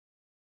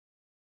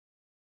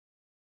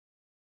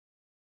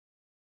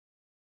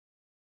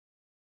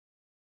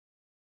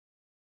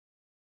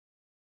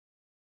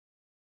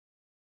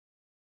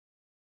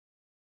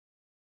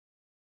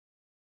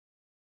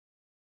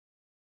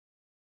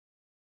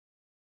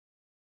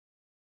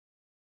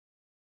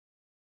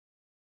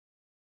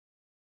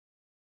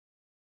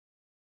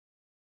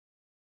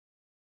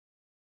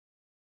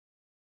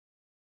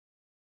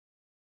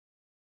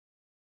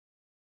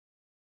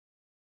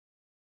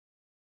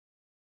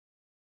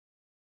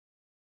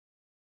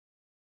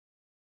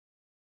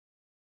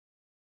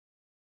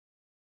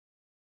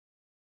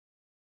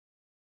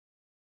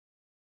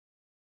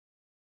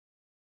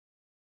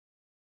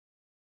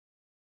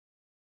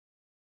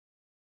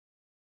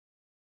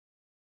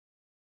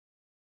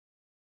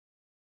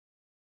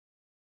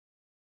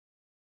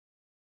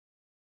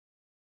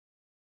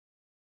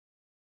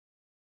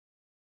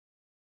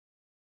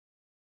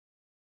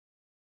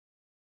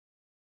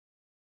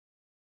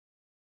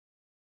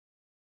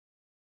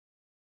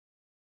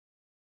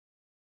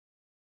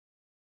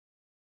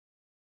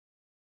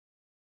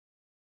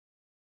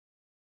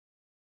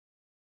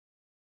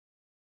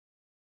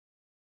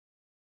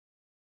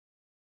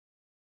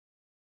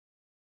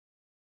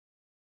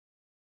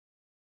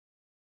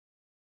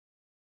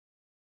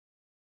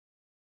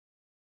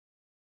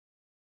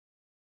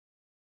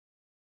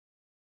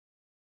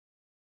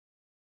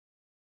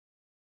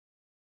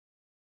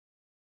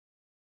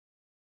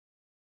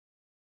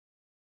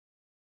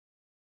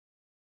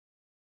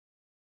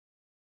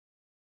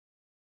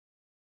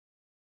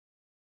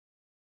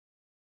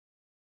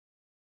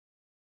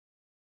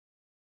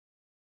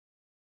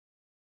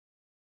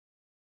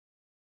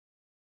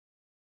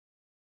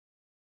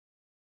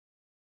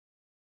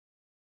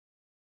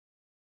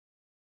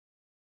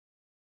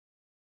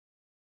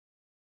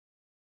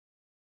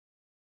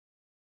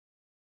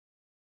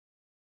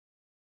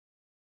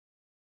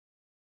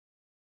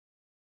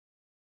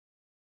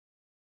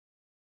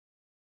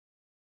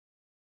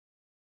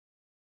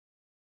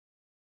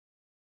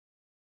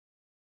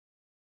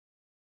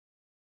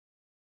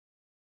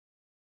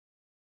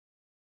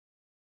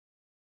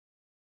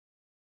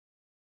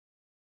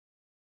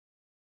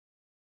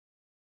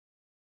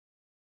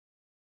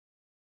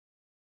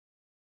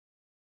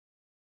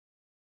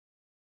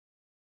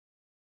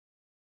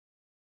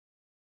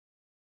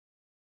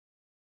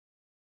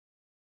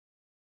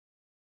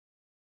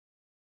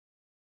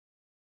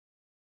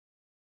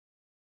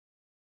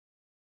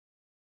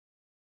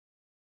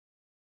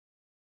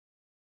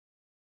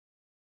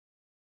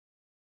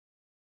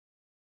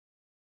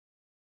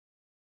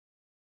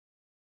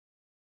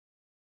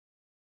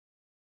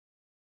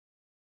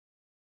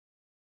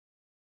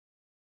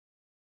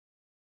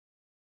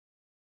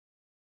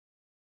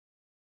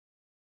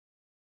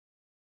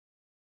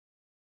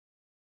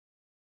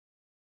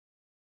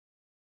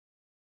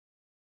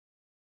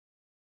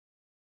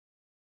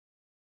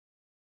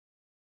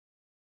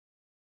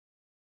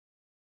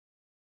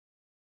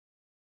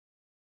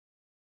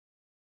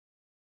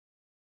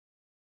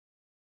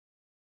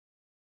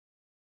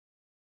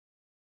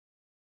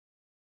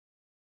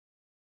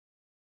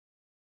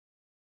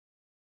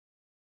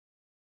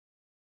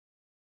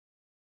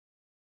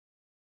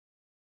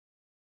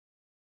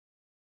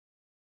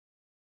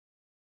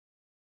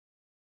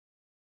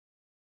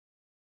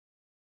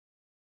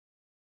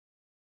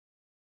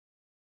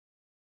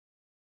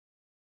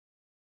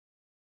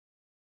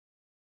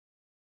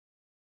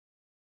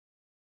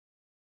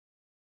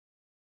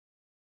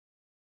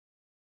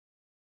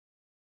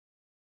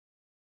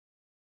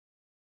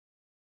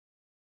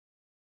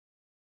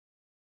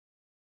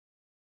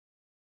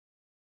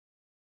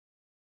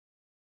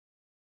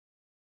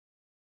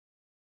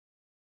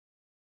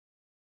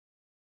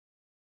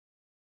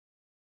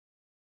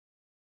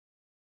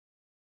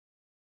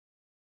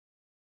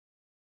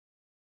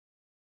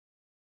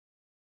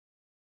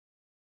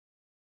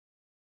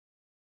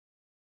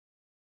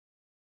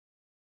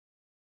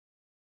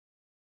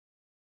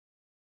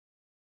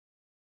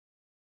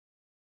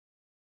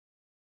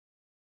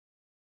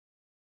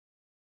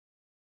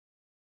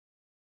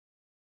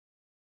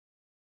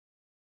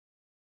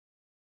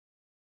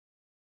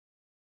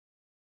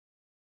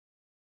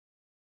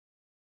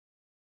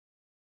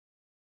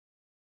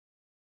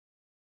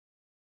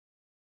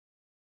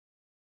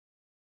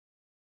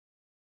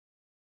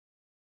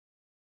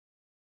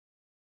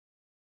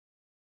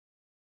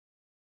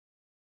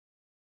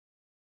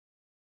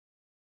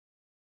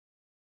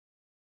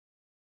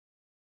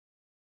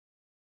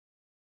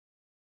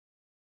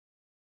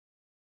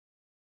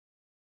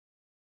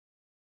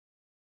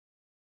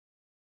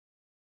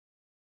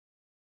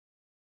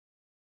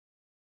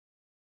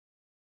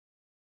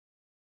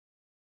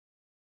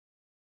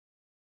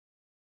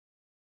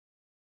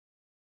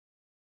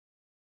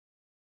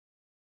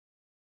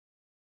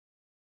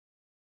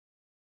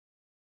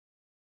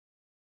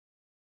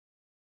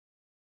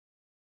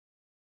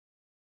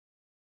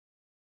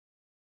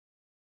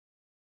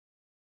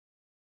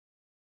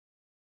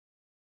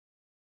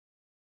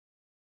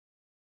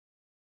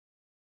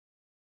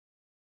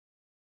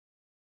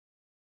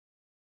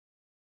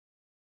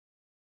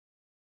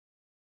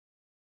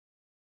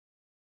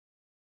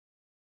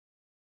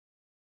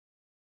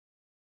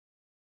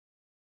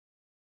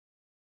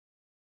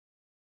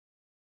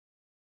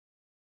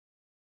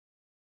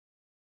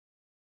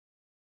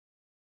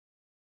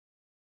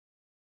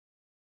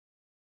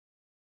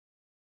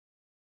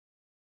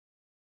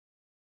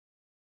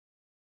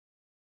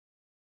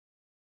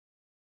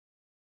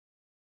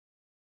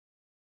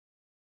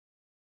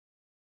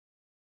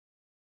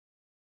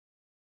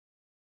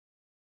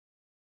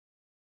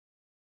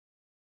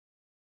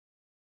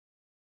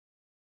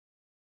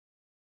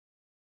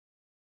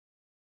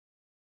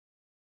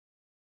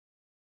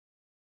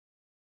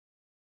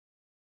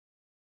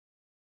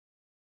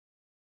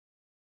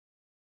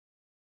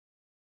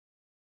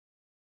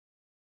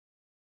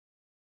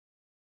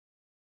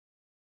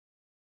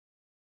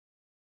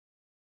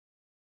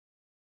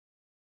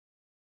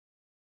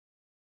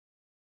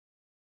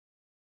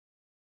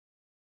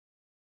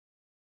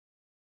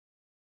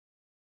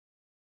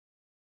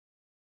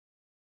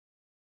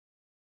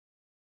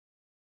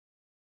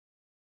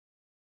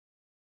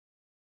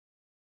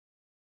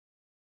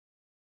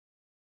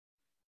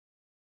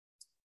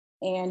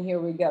And here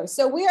we go.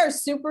 So we are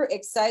super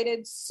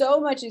excited. So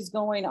much is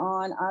going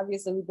on.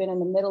 Obviously, we've been in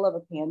the middle of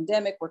a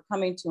pandemic. We're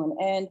coming to an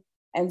end.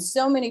 And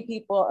so many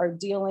people are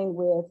dealing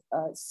with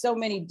so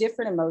many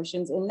different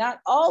emotions, and not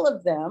all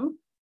of them,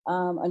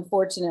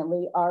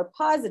 unfortunately, are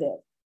positive.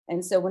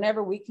 And so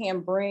whenever we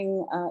can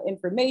bring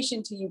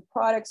information to you,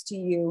 products to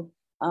you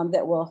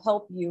that will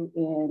help you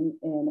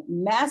in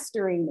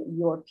mastering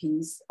your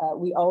peace,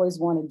 we always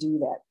want to do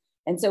that.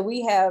 And so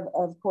we have,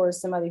 of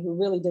course, somebody who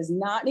really does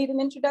not need an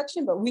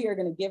introduction, but we are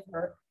going to give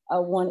her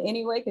one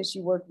anyway, because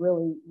she worked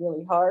really,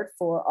 really hard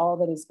for all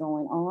that is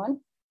going on.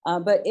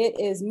 But it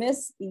is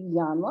Miss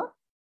Iyanla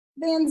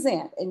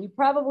Vanzant, and you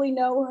probably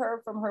know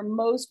her from her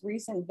most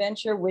recent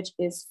venture, which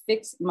is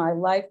Fix My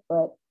Life.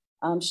 But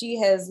she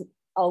has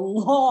a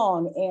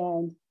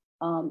long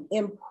and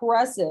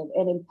impressive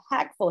and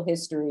impactful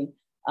history,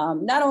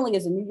 not only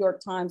as a New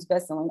York Times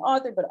bestselling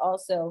author, but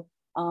also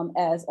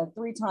as a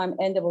 3-time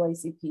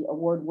NAACP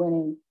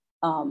award-winning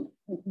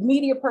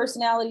media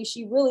personality.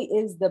 She really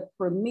is the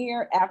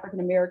premier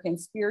African-American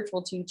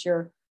spiritual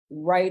teacher,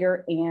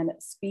 writer, and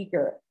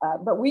speaker.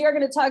 But we are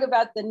going to talk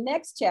about the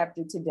next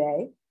chapter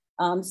today.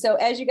 So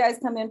as you guys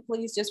come in,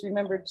 please just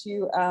remember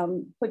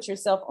to put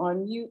yourself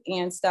on mute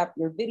and stop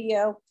your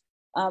video.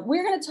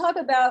 We're going to talk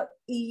about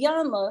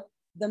Iyanla,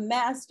 the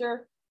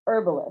master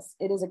herbalist.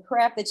 It is a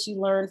craft that she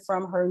learned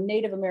from her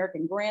Native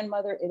American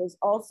grandmother. It is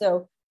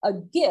also a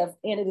gift,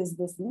 and it is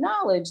this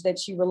knowledge that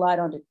she relied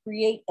on to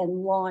create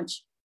and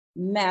launch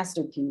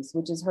MasterPeace,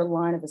 which is her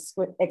line of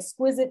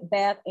exquisite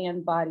bath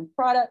and body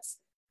products.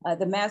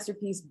 The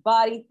MasterPeace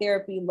Body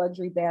Therapy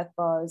Luxury Bath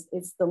Bars.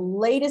 It's the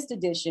latest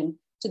addition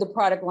to the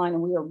product line,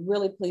 and we are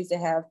really pleased to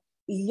have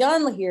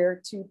Iyanla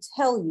here to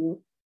tell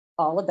you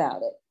all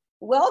about it.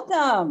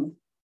 Welcome.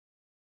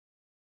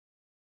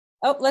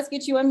 Oh, let's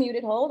get you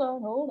unmuted. Hold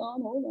on.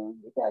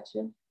 We got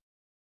you.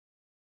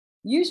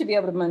 You should be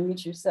able to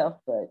unmute yourself,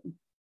 but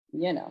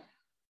you know.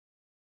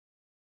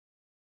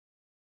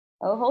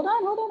 Oh, hold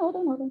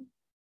on.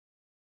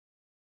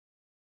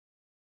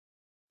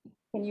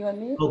 Can you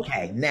unmute?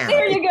 Okay, now.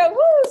 There you go.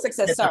 Woo,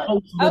 success. Sorry.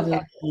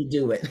 Okay. You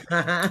do it.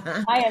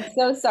 I am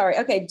so sorry.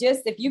 Okay,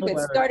 just if you could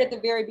start at the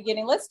very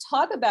beginning. Let's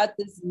talk about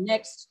this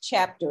next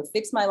chapter.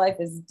 Fix My Life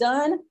is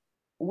done.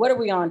 What are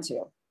we on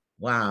to?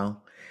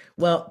 Wow.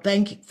 Well,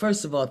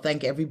 first of all,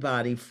 thank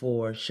everybody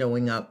for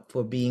showing up,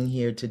 for being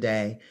here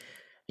today.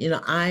 You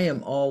know, I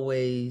am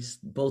always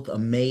both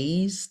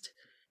amazed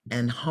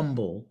and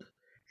humbled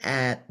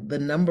at the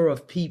number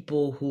of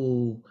people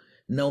who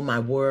know my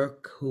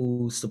work,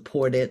 who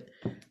support it,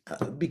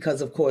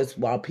 because of course,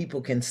 while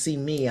people can see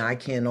me, I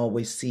can't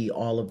always see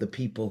all of the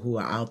people who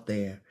are out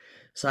there.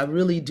 So I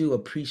really do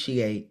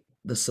appreciate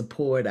the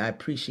support. I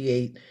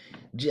appreciate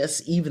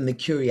just even the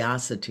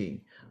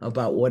curiosity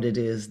about what it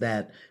is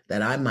that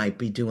I might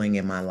be doing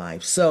in my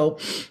life. So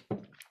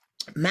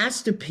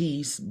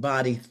MasterPeace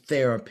Body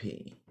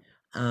Therapy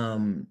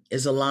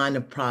is a line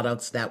of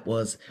products that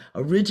was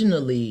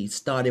originally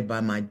started by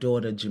my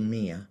daughter,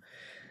 Jamia.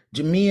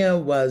 Jamia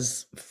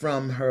was,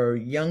 from her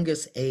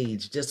youngest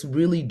age, just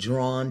really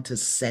drawn to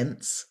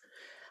scents,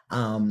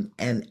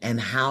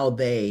 and how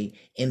they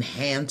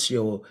enhance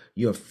your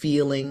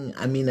feeling.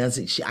 I mean,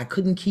 I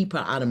couldn't keep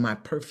her out of my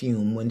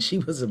perfume when she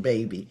was a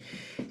baby.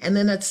 And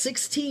then at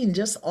 16,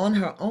 just on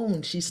her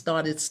own, she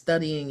started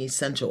studying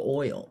essential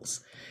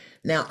oils.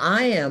 Now,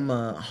 I am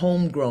a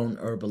homegrown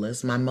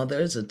herbalist. My mother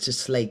is a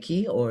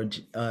Chislaki or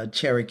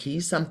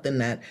Cherokee, something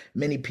that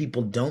many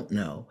people don't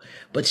know.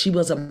 But she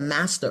was a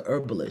master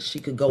herbalist. She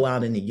could go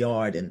out in the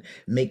yard and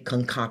make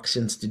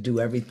concoctions to do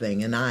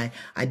everything. And I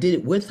did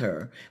it with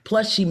her.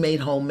 Plus, she made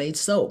homemade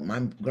soap.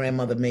 My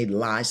grandmother made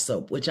lye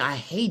soap, which I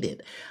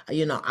hated.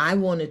 You know, I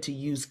wanted to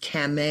use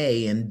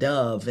Camay and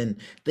Dove and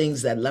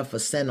things that left a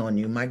scent on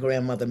you. My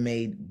grandmother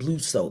made blue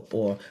soap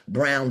or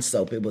brown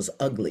soap. It was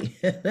ugly.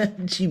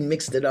 She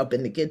mixed it up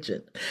in the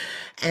kitchen,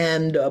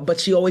 and but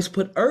she always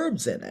put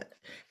herbs in it.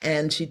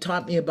 And she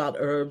taught me about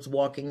herbs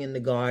walking in the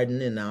garden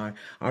in our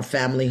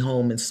family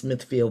home in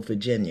Smithfield,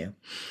 Virginia.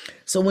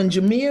 So when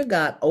Jamia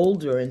got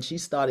older and she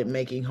started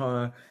making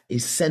her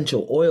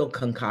essential oil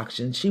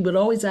concoction, she would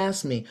always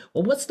ask me,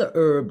 well, what's the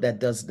herb that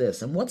does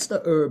this? And what's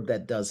the herb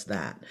that does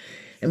that?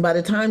 And by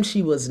the time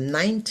she was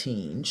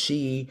 19,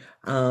 she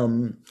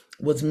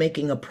was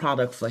making a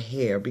product for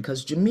hair,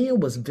 because Jamia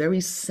was very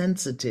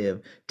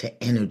sensitive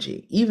to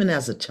energy, even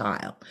as a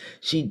child.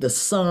 The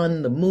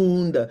sun, the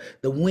moon,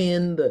 the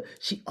wind,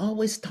 she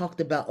always talked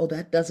about, oh,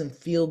 that doesn't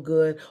feel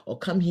good, or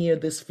come here,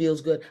 this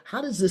feels good.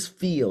 How does this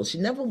feel? She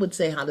never would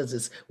say,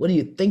 what do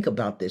you think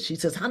about this? She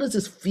says, how does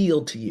this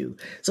feel to you?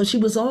 So she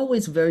was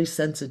always very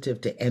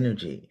sensitive to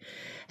energy.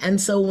 And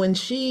so when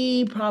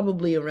she,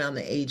 probably around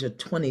the age of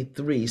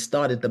 23,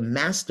 started the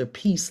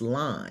MasterPeace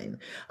line,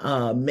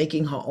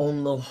 making her own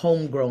little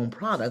homegrown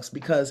products,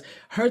 because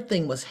her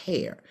thing was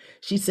hair.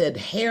 She said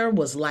hair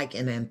was like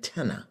an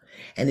antenna,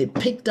 and it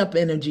picked up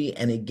energy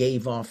and it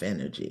gave off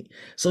energy.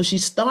 So she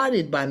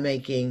started by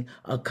making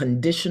a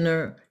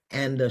conditioner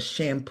and a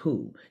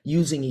shampoo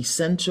using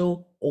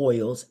essential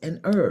oils and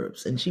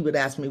herbs. And she would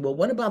ask me, well,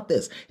 what about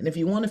this? And if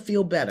you want to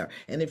feel better,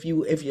 and if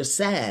you're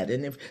sad,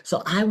 and if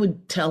so, I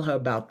would tell her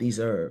about these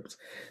herbs.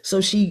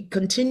 So she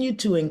continued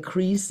to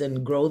increase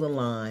and grow the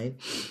line.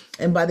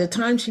 And by the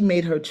time she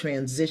made her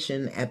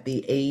transition at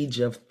the age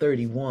of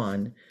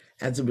 31,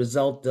 as a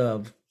result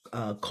of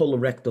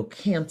colorectal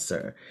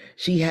cancer,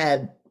 she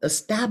had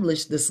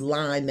established this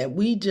line that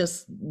we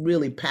just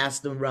really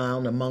passed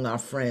around among our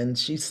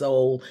friends. She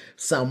sold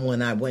some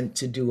when I went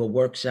to do a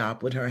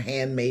workshop with her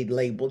handmade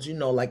labels,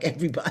 like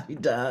everybody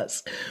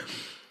does.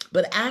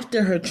 But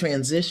after her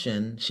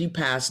transition, she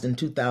passed in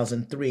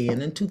 2003.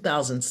 And in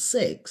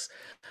 2006,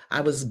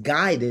 I was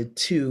guided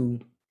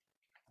to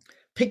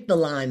pick the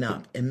line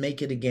up and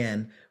make it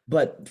again,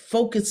 but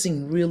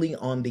focusing really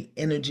on the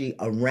energy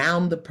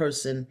around the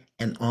person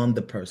and on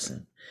the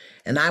person.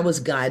 And I was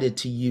guided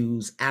to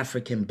use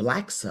African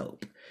black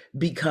soap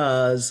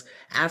because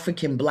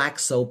African black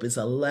soap is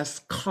a less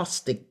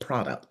caustic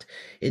product.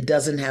 It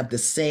doesn't have the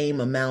same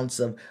amounts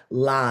of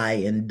lye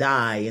and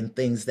dye and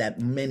things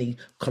that many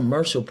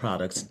commercial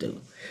products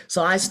do.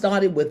 So I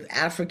started with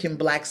African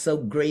black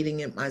soap,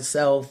 grading it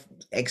myself,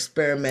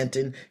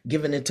 experimenting,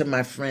 giving it to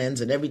my friends.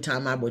 And every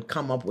time I would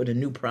come up with a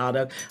new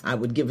product, I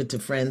would give it to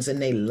friends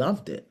and they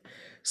loved it.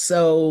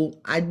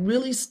 So I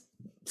really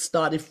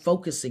started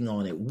focusing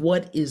on it.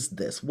 What is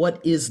this?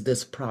 What is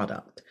this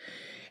product?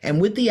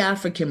 And with the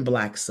African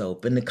black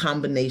soap and the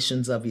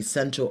combinations of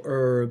essential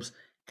herbs,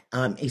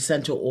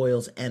 essential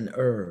oils, and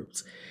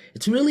herbs,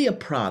 it's really a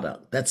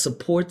product that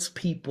supports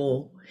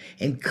people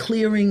in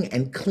clearing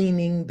and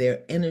cleaning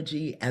their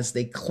energy as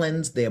they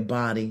cleanse their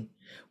body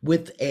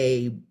with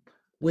a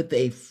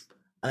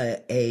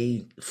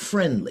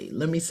friendly,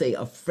 let me say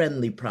a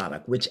friendly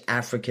product, which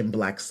African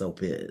black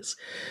soap is.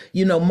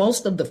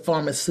 Most of the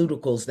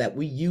pharmaceuticals that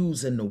we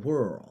use in the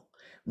world,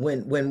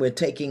 when we're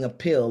taking a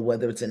pill,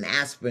 whether it's an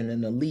aspirin,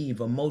 an Aleve,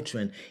 or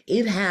Motrin,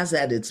 it has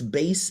at its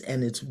base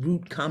and its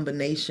root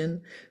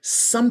combination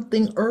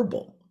something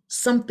herbal,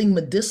 something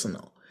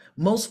medicinal.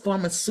 Most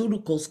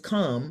pharmaceuticals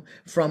come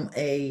from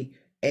a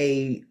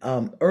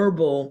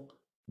herbal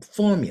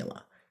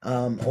formula.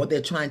 Or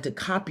they're trying to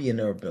copy an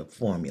herbal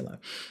formula.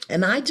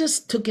 And I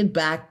just took it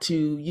back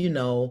to,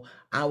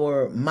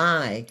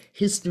 my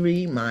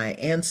history, my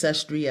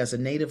ancestry as a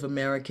Native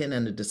American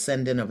and a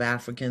descendant of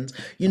Africans.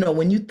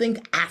 When you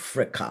think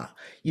Africa,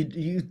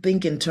 you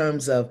think in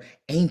terms of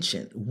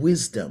ancient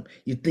wisdom,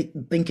 you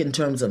think in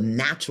terms of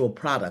natural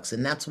products.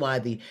 And that's why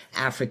the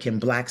African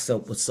black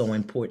soap was so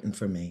important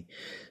for me.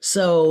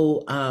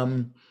 So,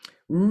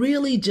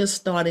 really just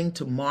starting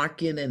to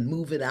market and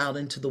move it out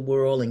into the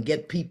world and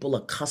get people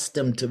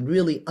accustomed to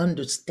really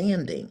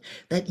understanding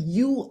that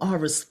you are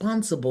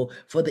responsible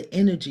for the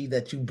energy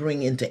that you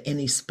bring into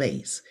any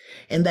space,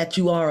 and that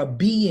you are a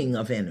being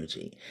of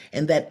energy,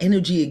 and that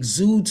energy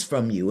exudes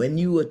from you and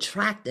you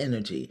attract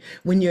energy.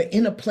 When you're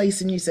in a place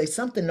and you say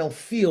something don't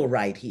feel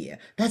right here,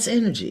 that's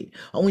energy.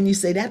 Or when you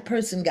say that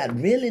person got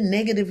really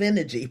negative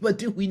energy, but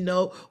do we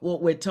know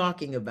what we're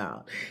talking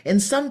about? And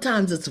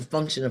sometimes it's a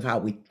function of how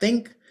we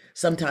think.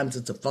 Sometimes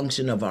it's a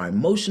function of our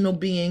emotional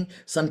being.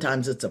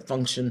 Sometimes it's a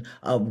function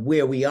of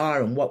where we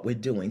are and what we're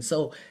doing.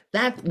 So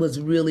that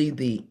was really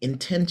the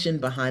intention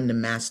behind the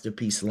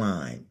MasterPeace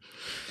line.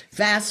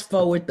 Fast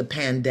forward the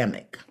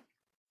pandemic,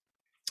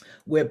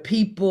 where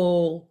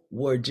people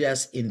were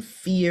just in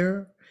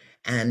fear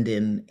and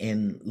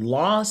in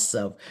loss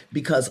of,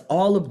 because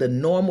all of the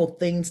normal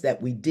things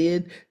that we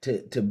did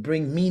to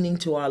bring meaning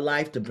to our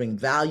life, to bring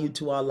value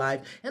to our life,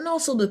 and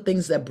also the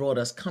things that brought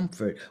us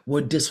comfort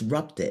were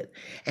disrupted.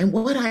 And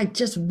what I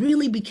just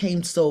really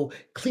became so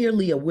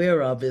clearly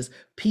aware of is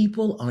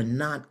people are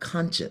not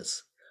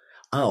conscious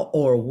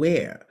or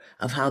aware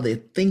of how their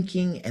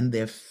thinking and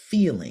their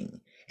feeling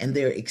and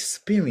their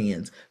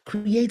experience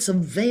creates a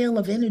veil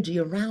of energy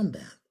around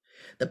them.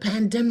 The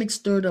pandemic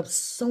stirred up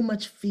so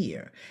much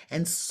fear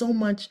and so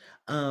much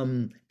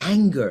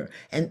anger,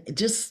 and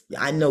just,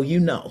 I know you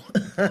know.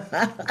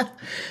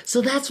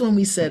 So that's when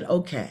we said,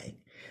 okay,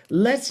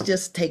 let's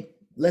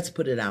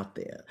put it out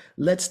there.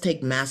 Let's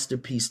take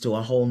MasterPeace to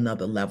a whole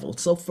nother level.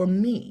 So for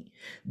me,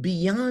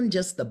 beyond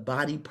just the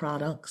body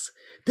products,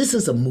 this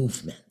is a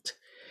movement.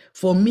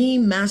 For me,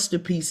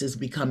 MasterPeace is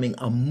becoming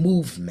a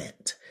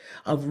movement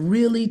of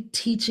really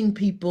teaching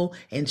people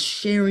and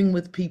sharing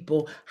with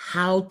people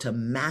how to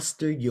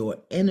master your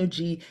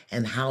energy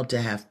and how to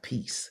have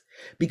peace.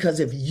 Because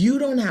if you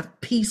don't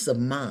have peace of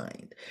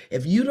mind,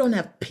 if you don't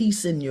have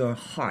peace in your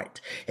heart,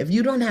 if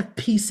you don't have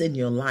peace in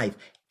your life,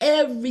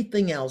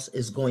 everything else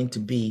is going to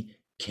be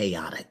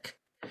chaotic.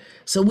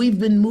 So we've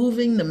been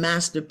moving the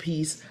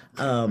MasterPeace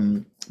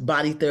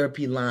body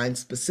therapy line,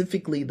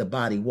 specifically the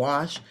body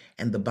wash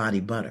and the body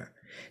butter.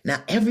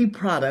 Now, every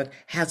product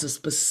has a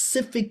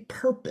specific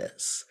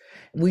purpose.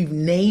 We've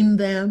named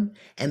them,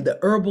 and the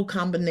herbal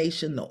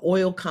combination, the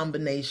oil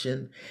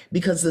combination,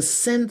 because the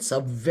scents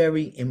are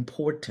very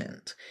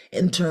important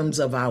in terms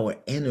of our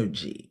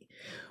energy.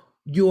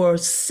 Your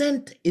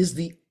scent is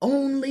the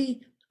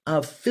only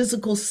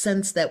physical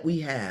sense that we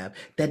have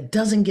that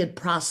doesn't get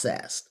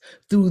processed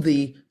through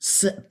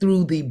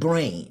the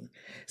brain.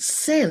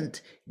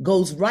 Scent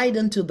goes right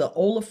into the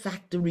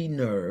olfactory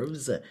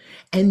nerves,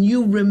 and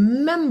you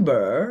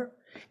remember,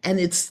 and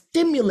it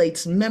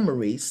stimulates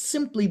memory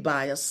simply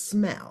by a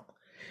smell.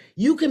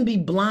 You can be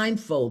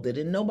blindfolded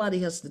and nobody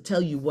has to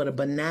tell you what a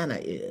banana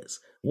is,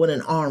 what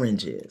an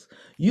orange is.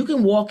 You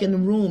can walk in the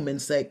room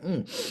and say,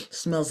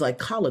 smells like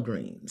collard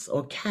greens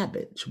or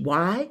cabbage.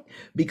 Why?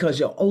 Because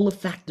your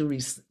olfactory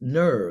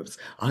nerves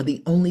are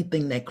the only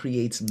thing that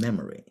creates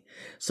memory.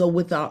 So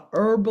with our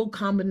herbal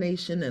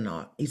combination and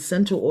our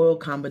essential oil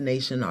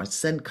combination, our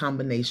scent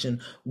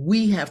combination,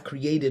 we have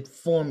created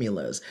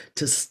formulas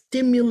to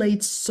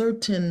stimulate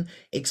certain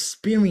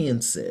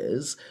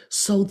experiences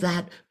so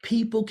that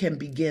people can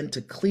begin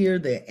to clear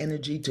their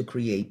energy to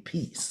create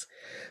peace.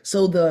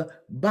 So the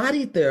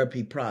body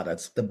therapy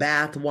products, the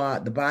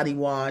the body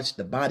wash,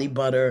 the body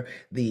butter,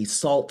 the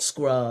salt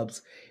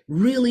scrubs,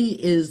 really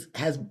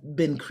has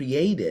been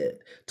created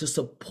to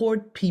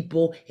support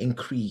people in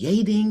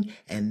creating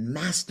and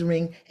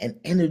mastering an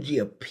energy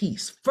of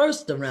peace,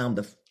 first around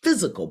the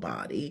physical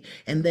body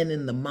and then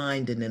in the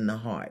mind and in the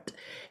heart.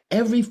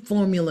 Every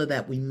formula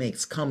that we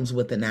make comes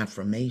with an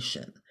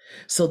affirmation.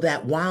 So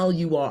that while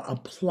you are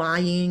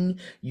applying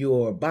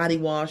your body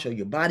wash or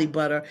your body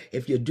butter,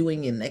 if you're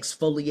doing an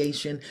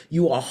exfoliation,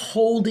 you are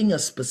holding a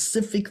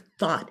specific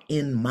thought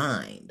in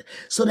mind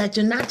so that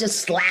you're not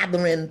just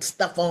slathering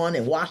stuff on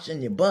and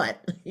washing your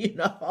butt,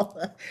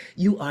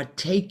 you are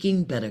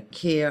taking better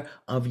care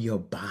of your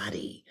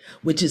body,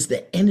 which is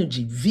the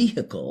energy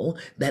vehicle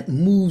that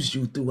moves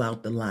you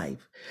throughout the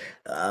life.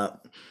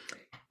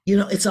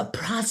 It's a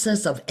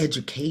process of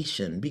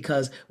education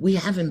because we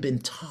haven't been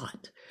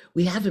taught.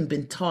 We haven't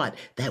been taught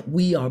that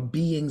we are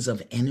beings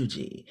of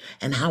energy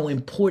and how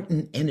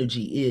important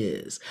energy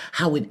is,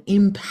 how it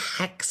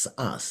impacts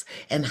us,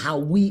 and how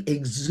we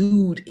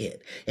exude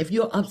it. If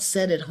you're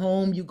upset at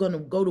home, you're going to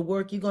go to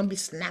work, you're going to be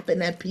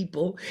snapping at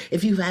people.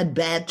 If you've had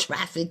bad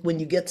traffic, when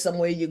you get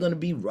somewhere, you're going to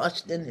be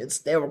rushed and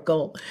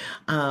hysterical.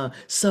 My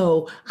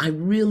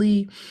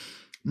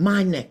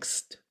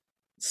next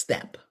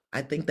step,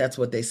 I think that's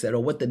what they said,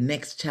 or what the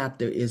next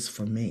chapter is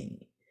for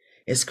me,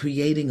 is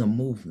creating a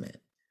movement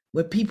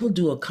where people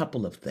do a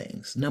couple of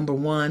things. Number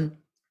one,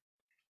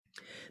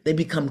 they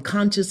become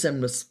conscious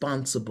and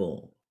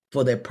responsible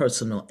for their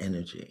personal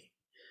energy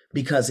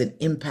because it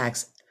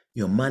impacts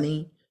your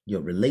money,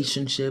 your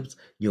relationships,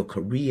 your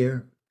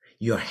career,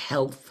 your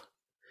health.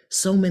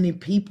 So many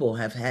people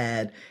have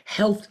had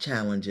health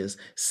challenges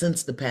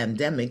since the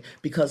pandemic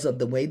because of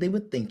the way they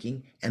were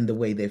thinking and the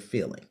way they're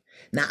feeling.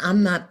 Now,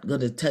 I'm not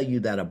going to tell you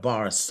that a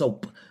bar of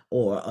soap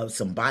or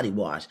some body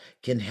wash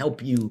can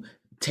help you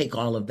take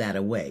all of that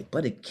away,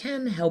 but it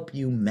can help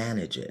you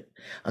manage it.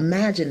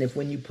 Imagine if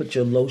when you put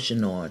your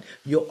lotion on,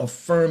 you're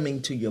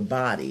affirming to your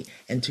body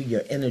and to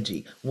your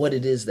energy what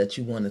it is that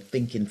you want to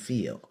think and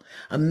feel.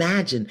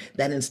 Imagine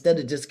that instead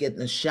of just getting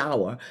a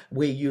shower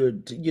where you're,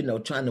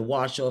 trying to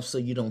wash off so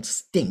you don't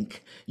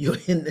stink, you're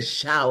in the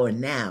shower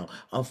now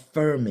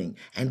affirming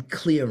and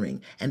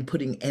clearing and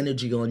putting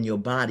energy on your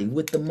body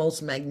with the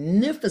most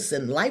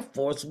magnificent life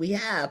force we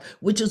have,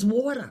 which is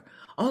water.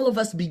 All of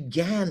us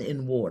began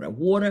in water.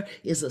 Water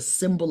is a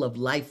symbol of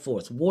life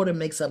force. Water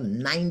makes up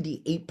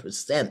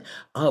 98%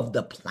 of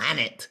the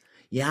planet.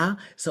 Yeah.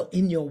 So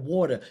in your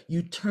water,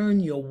 you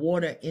turn your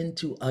water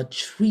into a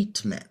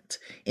treatment,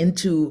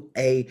 into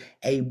a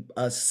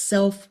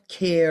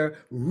self-care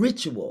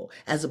ritual,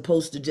 as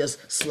opposed to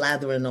just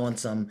slathering on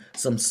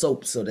some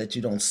soap so that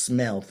you don't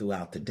smell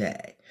throughout the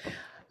day.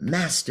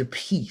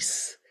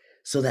 MasterPeace,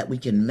 so that we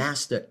can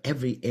master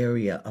every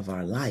area of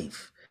our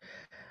life.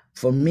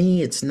 For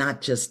me, it's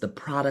not just the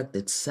product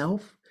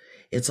itself.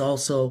 It's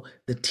also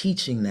the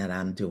teaching that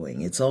I'm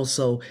doing. It's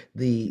also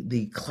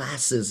the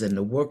classes and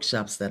the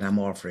workshops that I'm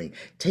offering,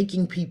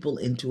 taking people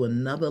into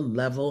another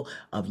level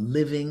of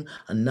living,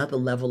 another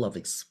level of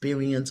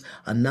experience,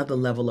 another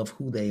level of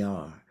who they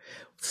are.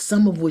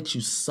 Some of which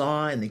you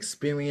saw and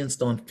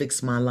experienced on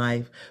Fix My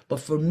Life.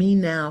 But for me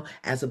now,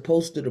 as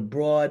opposed to the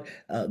broad,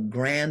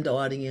 grand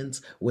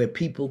audience where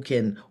people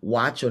can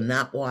watch or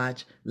not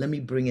watch, let me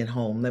bring it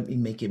home. Let me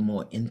make it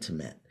more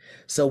intimate.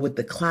 So with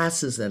the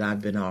classes that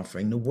I've been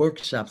offering, the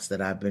workshops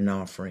that I've been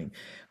offering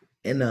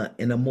in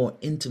a more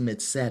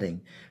intimate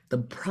setting, the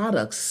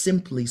products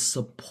simply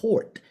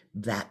support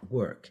that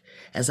work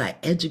as I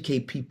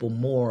educate people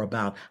more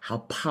about how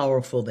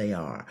powerful they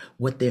are,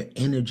 what their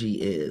energy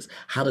is,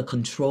 how to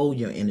control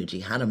your energy,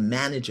 how to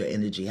manage your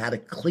energy, how to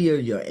clear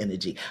your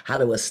energy, how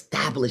to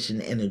establish an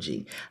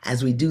energy.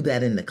 As we do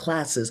that in the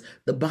classes,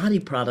 the body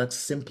products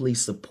simply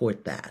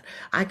support that.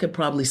 I could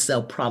probably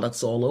sell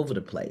products all over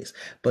the place,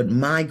 but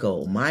my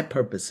goal, my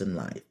purpose in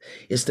life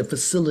is to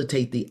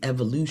facilitate the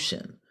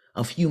evolution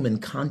of human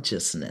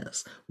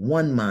consciousness,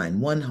 one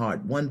mind, one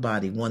heart, one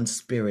body, one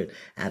spirit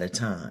at a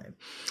time.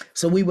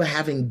 So we were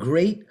having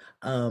great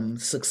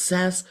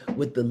success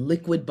with the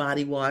liquid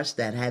body wash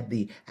that had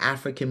the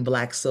African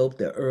black soap,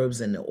 the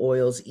herbs and the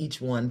oils, each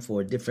one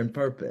for a different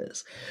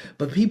purpose.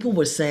 But people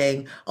were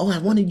saying, oh, I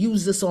want to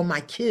use this on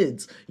my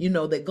kids. You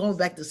know, they're going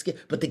back to skin,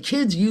 but the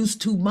kids use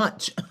too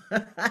much.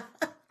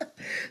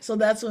 So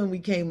that's when we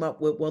came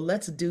up with, well,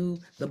 let's do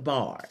the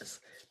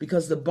bars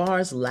because the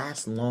bars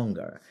last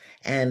longer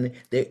and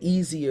they're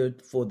easier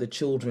for the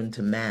children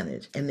to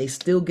manage. And they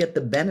still get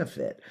the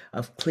benefit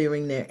of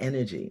clearing their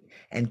energy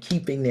and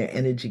keeping their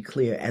energy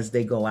clear as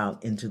they go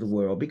out into the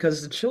world,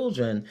 because the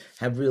children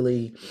have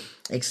really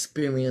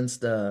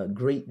experienced a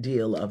great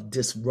deal of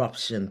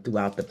disruption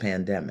throughout the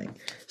pandemic.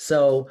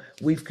 So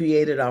we've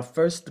created our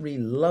first 3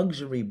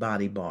 luxury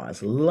body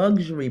bars.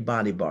 Luxury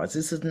body bars.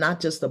 This is not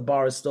just a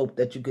bar of soap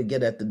that you could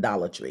get at the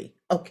Dollar Tree,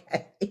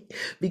 okay?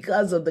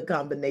 Because of the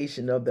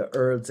combination of the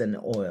herbs and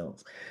the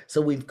oils. So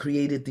we've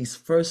created these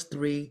first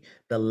 3.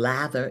 The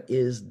lather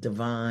is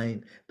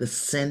divine. The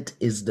scent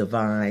is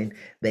divine.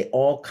 They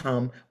all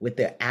come with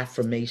their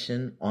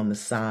affirmation on the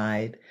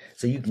side.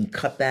 So you can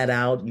cut that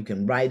out. You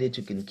can write it.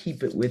 You can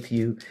keep it with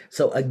you.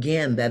 So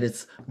again, that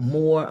it's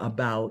more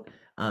about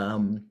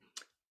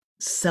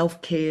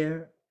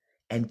self-care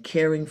and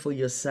caring for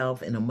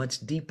yourself in a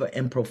much deeper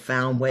and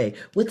profound way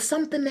with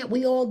something that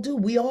we all do.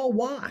 We all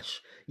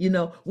wash. You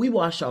know, we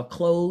wash our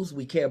clothes.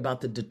 We care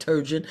about the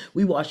detergent.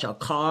 We wash our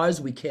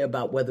cars. We care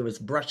about whether it's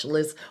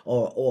brushless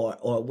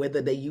or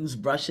whether they use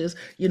brushes.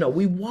 You know,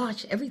 we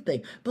wash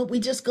everything, but we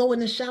just go in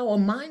the shower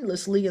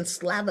mindlessly and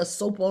slather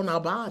soap on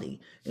our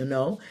body, you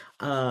know.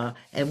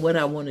 And what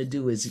I want to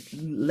do is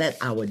let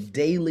our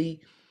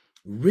daily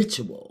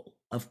ritual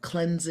of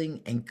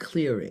cleansing and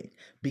clearing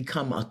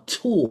become a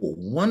tool,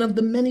 one of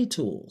the many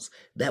tools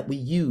that we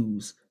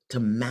use to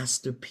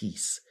master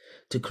peace,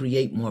 to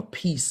create more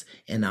peace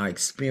in our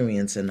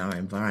experience and our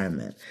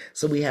environment.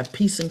 So we have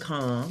peace and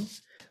calm,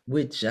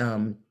 which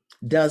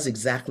does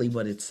exactly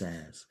what it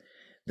says.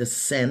 The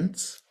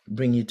scents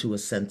bring you to a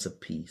sense of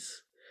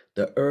peace.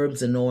 The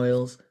herbs and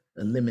oils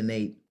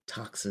eliminate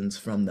toxins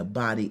from the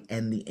body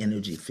and the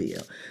energy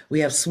field.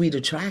 We have sweet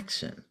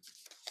attraction,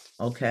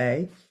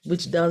 okay,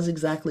 which does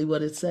exactly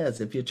what it says.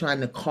 If you're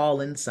trying to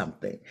call in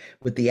something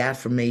with the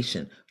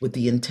affirmation, with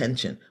the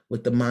intention,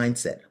 with the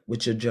mindset,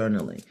 with your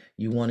journaling,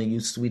 you want to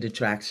use sweet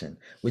attraction,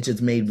 which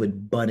is made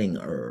with budding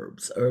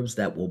herbs, herbs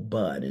that will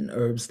bud and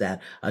herbs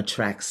that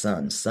attract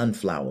sun,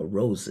 sunflower,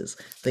 roses,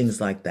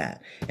 things like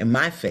that. And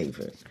my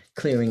favorite,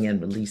 clearing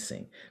and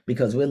releasing,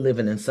 because we're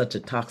living in such a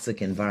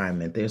toxic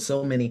environment. There's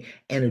so many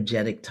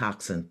energetic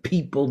toxins,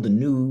 people, the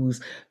news,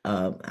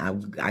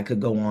 I could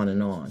go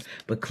on,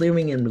 but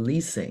clearing and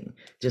releasing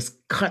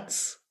just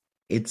cuts.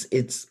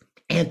 It's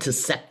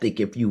antiseptic,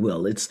 if you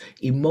will. It's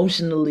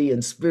emotionally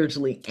and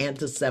spiritually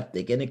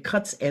antiseptic, and it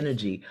cuts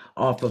energy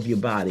off of your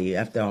body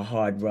after a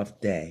hard,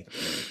 rough day.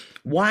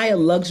 Why a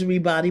luxury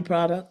body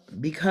product?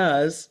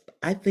 Because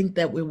I think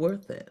that we're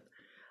worth it.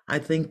 I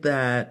think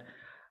that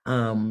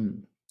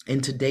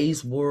in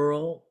today's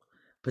world,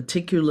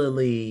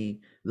 particularly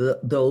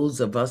those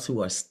of us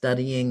who are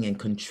studying and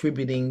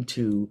contributing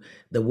to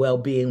the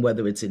well-being,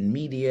 whether it's in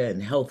media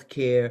and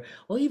healthcare,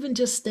 or even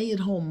just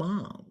stay-at-home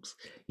moms,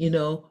 you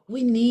know,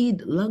 we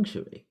need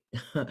luxury.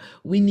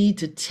 We need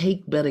to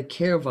take better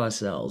care of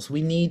ourselves.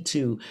 We need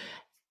to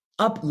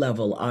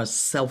up-level our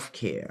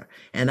self-care.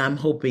 And I'm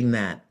hoping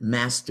that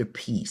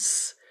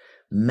MasterPeace,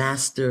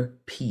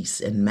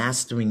 and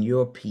mastering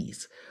your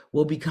peace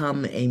will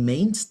become a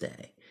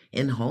mainstay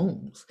in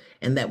homes,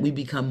 and that we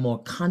become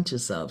more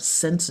conscious of,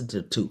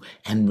 sensitive to,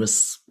 and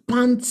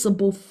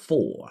responsible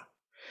for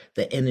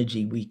the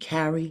energy we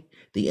carry,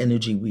 the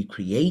energy we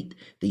create,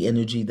 the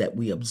energy that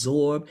we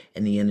absorb,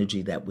 and the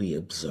energy that we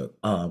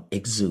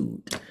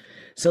exude.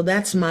 So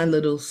that's my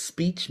little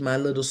speech, my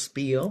little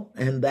spiel,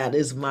 and that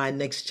is my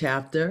next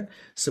chapter,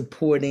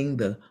 supporting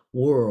the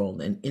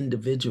world and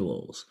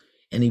individuals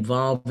and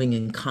evolving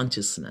in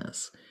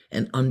consciousness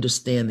and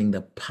understanding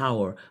the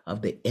power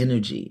of the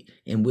energy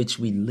in which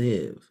we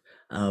live.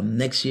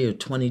 Next year,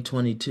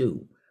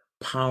 2022,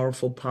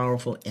 powerful,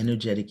 powerful,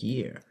 energetic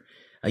year.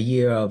 A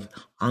year of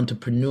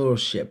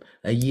entrepreneurship,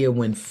 a year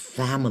when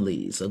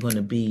families are going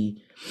to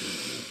be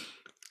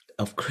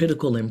of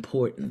critical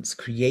importance,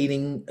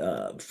 creating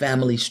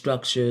family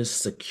structures,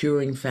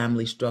 securing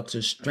family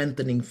structures,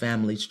 strengthening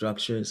family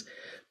structures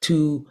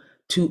to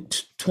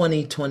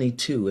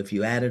 2022. If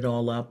you add it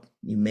all up,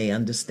 you may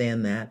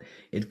understand that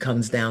it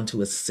comes down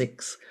to a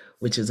 6,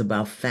 which is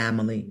about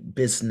family,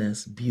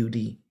 business,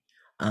 beauty,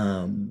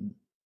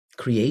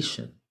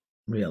 creation,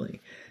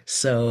 really.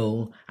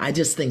 So I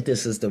just think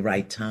this is the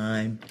right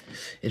time.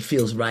 It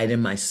feels right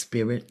in my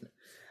spirit.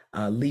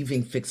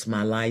 Leaving Fix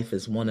My Life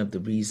is one of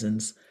the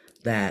reasons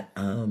that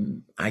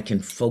I can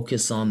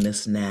focus on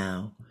this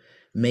now,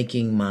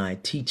 making my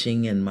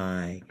teaching and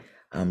my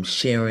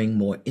sharing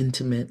more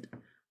intimate,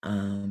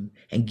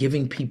 and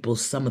giving people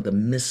some of the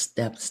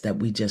missteps that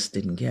we just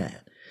didn't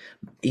get.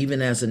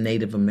 Even as a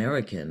Native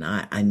American,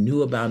 I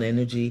knew about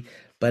energy,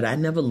 but I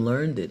never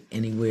learned it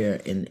anywhere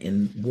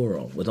in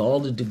world. With all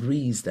the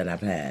degrees that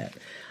I've had,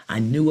 I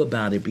knew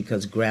about it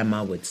because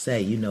grandma would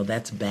say, you know,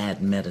 that's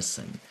bad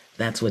medicine.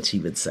 That's what she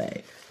would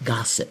say.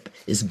 Gossip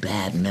is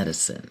bad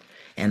medicine.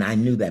 And I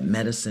knew that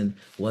medicine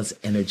was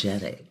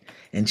energetic.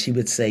 And she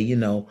would say, you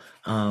know,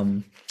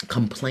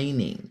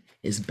 complaining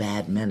is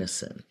bad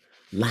medicine.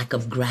 Lack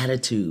of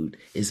gratitude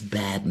is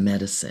bad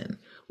medicine.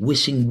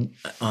 Wishing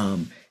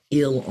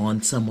ill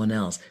on someone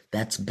else,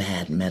 that's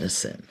bad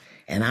medicine.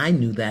 And I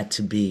knew that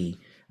to be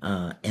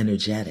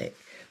energetic.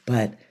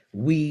 But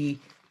we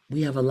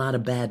have a lot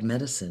of bad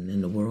medicine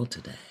in the world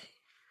today.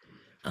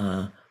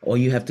 All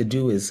you have to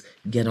do is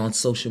get on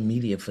social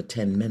media for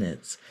 10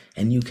 minutes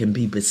and you can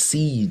be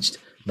besieged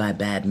by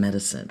bad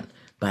medicine,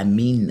 by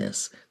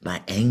meanness,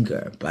 by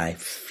anger, by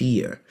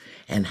fear.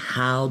 And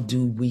how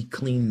do we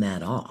clean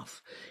that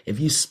off? If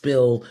you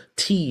spill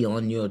tea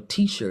on your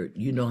t-shirt,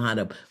 you know how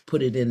to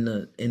put it in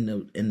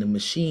the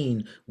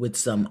machine with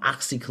some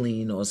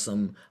OxyClean or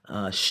some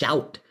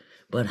Shout.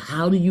 But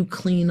how do you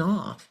clean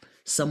off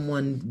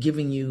someone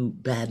giving you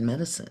bad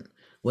medicine,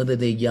 whether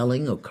they're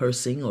yelling or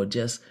cursing or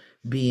just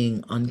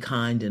being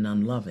unkind and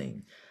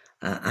unloving?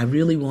 I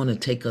really want to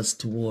take us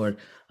toward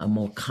a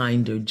more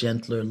kinder,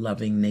 gentler,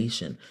 loving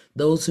nation.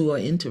 Those who are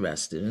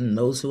interested and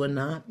those who are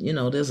not, you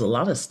know, there's a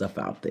lot of stuff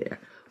out there,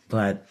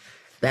 but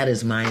that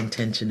is my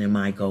intention and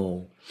my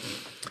goal.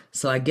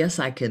 So I guess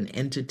I can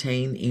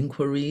entertain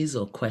inquiries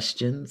or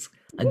questions.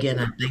 Again,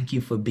 I thank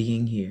you for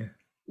being here.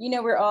 You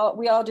know,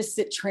 we all just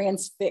sit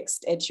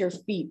transfixed at your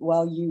feet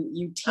while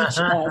you teach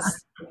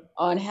us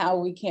on how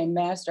we can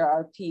master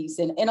our peace,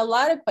 and a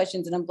lot of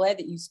questions. And I'm glad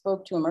that you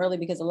spoke to them early,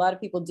 because a lot of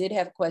people did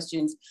have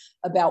questions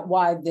about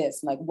why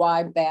this, like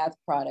why bath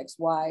products,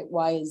 why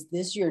is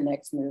this your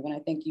next move? And I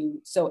think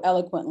you so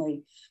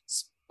eloquently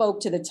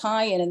spoke to the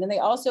tie-in, and then they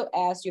also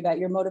asked you about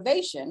your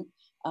motivation,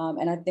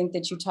 and I think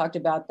that you talked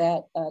about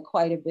that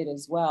quite a bit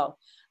as well.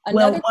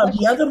 Another Well, the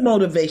question. other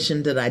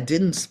motivation that I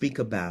didn't speak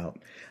about,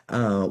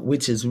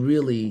 which is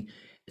really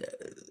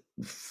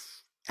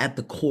at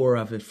the core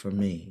of it for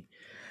me,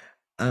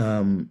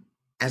 um,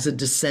 as a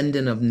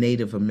descendant of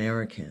Native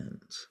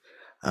Americans,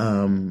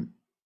 um,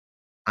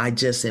 I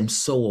just am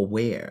so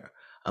aware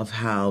of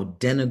how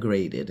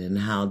denigrated and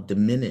how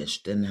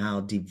diminished and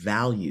how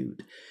devalued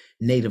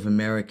Native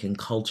American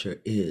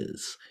culture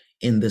is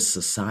in this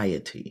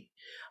society.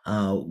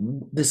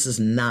 This is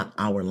not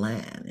our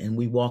land, and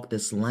we walk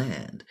this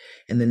land,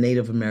 and the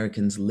Native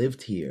Americans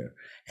lived here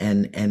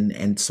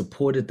and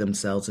supported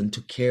themselves and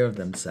took care of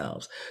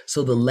themselves.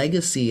 So the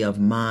legacy of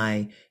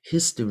my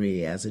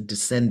history as a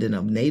descendant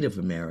of Native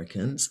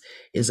Americans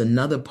is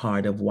another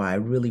part of why I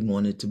really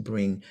wanted to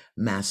bring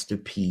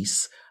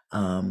MasterPeace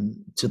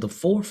to the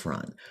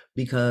forefront,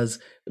 because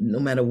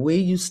no matter where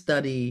you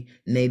study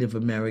Native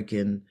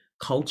American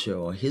culture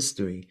or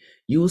history,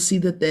 you will see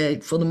that they,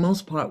 for the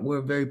most part,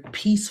 were very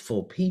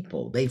peaceful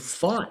people. They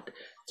fought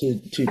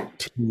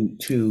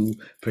to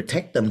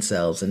protect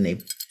themselves, and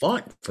they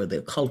fought for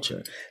their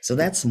culture. So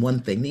that's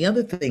one thing. The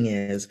other thing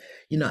is,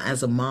 you know,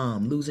 as a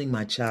mom, losing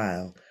my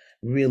child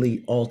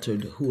really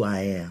altered who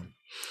I am.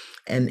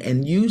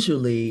 And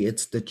usually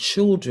it's the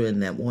children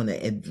that want to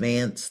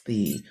advance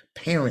the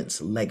parent's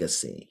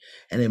legacy.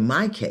 And in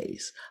my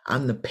case,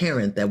 I'm the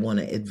parent that want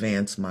to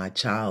advance my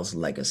child's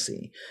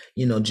legacy.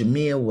 You know,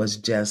 Jamia was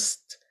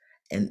just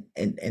an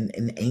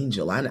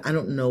angel. I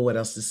don't know what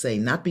else to say,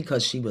 not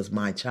because she was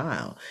my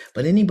child,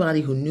 but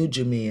anybody who knew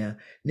Jamia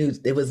knew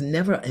there was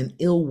never an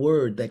ill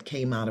word that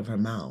came out of her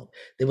mouth.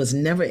 There was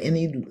never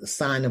any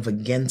sign of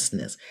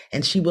againstness.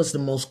 And she was the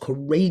most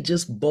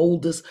courageous,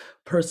 boldest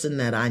person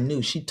that I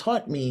knew. She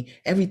taught me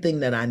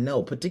everything that I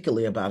know,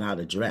 particularly about how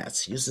to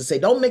dress. She used to say,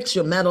 don't mix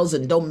your metals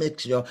and don't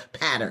mix your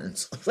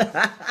patterns.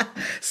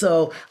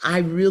 So I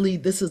really,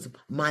 this is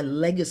my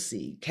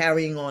legacy,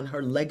 carrying on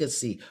her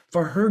legacy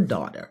for her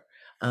daughter,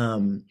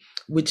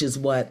 which is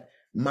what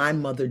my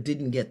mother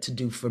didn't get to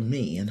do for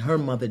me, and her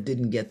mother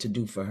didn't get to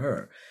do for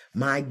her.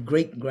 My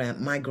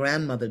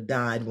grandmother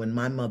died when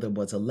my mother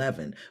was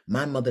 11.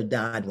 My mother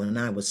died when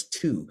I was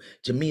 2.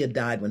 Jamia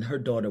died when her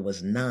daughter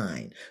was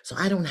 9. So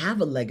I don't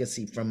have a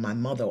legacy from my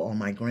mother or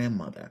my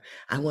grandmother.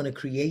 I want to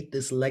create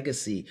this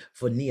legacy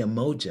for Nia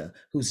Moja,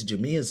 who's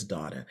Jamia's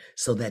daughter,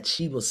 so that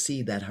she will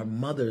see that her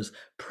mother's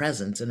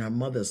presence and her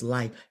mother's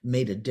life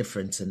made a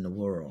difference in the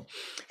world.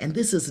 And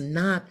this is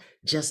not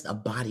just a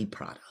body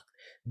product.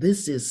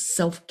 This is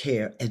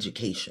self-care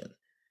education.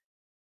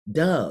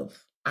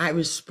 Dove,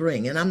 Irish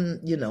Spring, and I'm,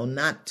 you know,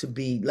 not to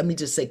be, let me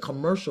just say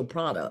commercial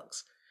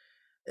products.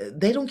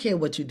 They don't care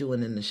what you're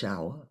doing in the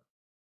shower.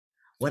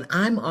 What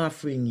I'm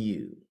offering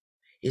you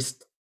is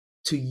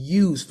to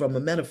use, from a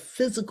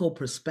metaphysical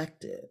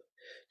perspective,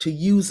 to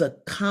use a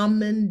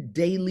common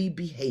daily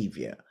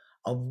behavior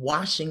of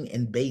washing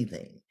and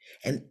bathing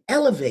and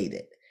elevate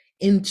it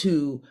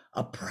into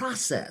a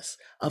process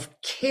of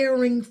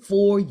caring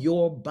for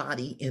your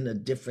body in a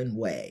different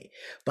way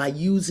by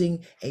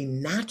using a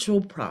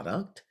natural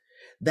product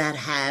that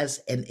has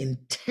an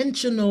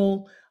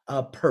intentional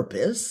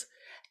purpose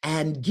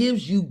and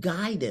gives you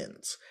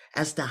guidance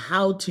as to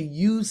how to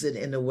use it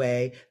in a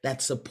way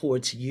that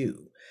supports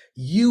you.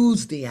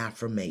 Use the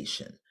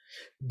affirmation.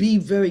 Be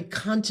very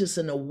conscious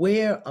and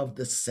aware of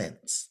the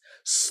scents.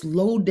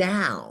 Slow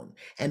down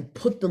and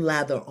put the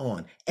lather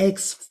on.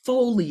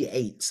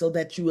 Exfoliate so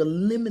that you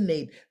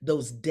eliminate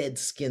those dead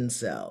skin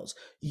cells.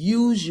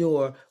 Use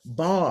your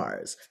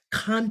bars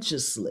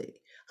consciously.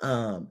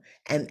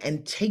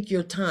 And take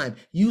your time.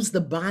 Use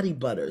the body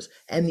butters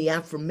and the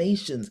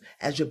affirmations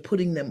as you're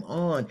putting them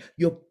on.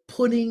 You're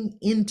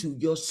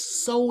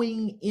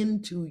sowing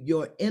into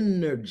your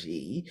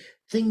energy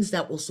things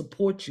that will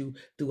support you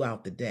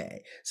throughout the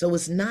day. So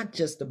it's not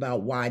just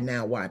about why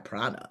now, why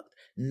product.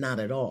 Not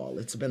at all.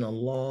 It's been a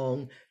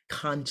long,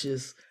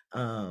 conscious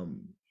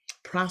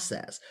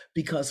process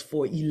because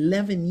for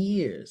 11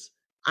 years,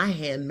 I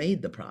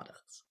handmade the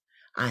products.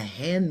 I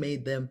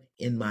handmade them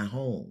in my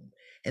home.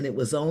 And it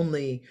was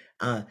only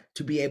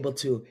to be able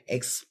to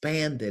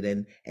expand it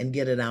and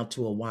get it out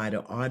to a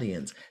wider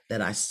audience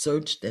that I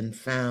searched and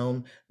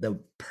found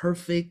the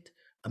perfect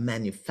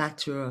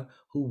manufacturer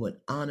who would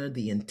honor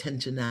the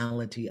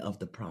intentionality of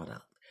the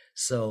product.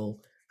 So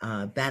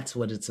that's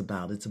what it's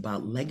about. It's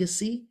about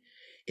legacy,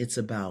 it's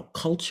about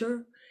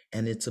culture,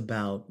 and it's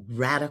about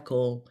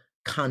radical,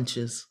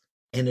 conscious,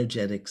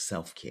 energetic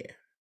self-care.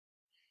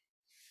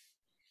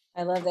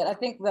 I love that. I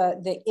think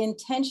the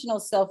intentional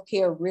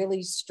self-care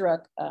really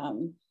struck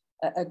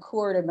a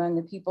chord among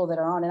the people that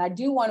are on. And I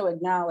do want to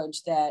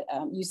acknowledge that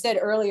you said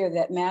earlier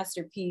that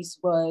MasterPeace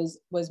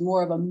was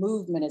more of a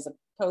movement as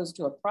opposed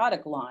to a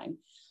product line.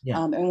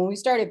 Yeah. And when we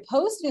started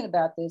posting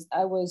about this,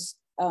 I was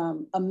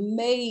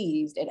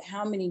amazed at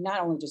how many,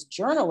 not only just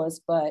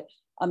journalists, but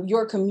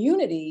your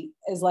community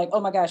is like, oh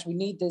my gosh, we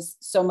need this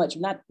so much.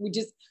 We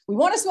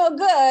want to smell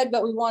good,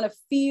 but we want to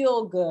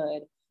feel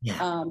good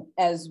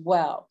as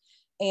well.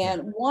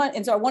 And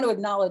so I want to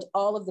acknowledge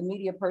all of the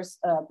media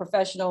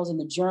professionals and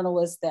the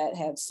journalists that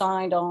have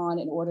signed on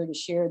in order to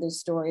share this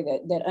story,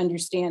 that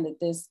understand that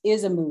this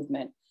is a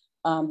movement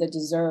that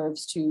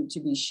deserves to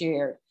be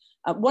shared.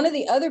 One of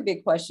the other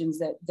big questions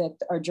that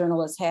our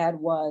journalists had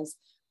was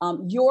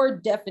your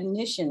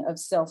definition of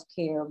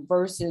self-care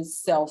versus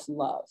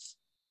self-love.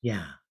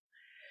 Yeah.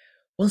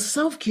 Well,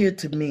 self-care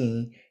to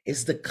me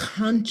is the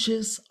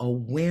conscious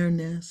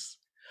awareness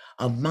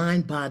of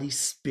mind, body,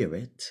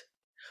 spirit,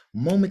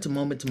 moment to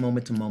moment to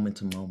moment to moment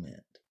to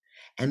moment,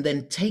 and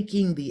then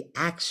taking the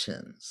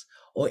actions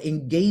or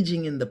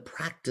engaging in the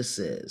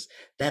practices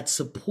that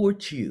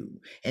support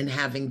you in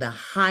having the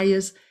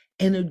highest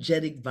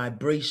energetic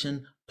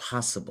vibration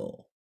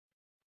possible.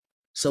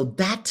 So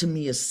that to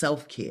me is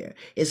self-care.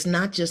 It's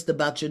not just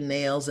about your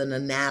nails and a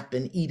nap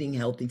and eating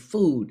healthy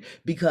food,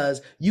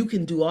 because you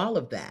can do all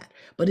of that.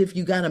 But if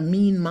you got a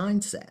mean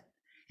mindset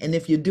and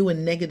if you're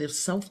doing negative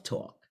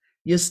self-talk,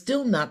 you're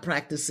still not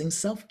practicing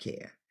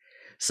self-care.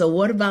 So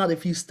what about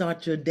if you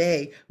start your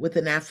day with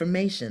an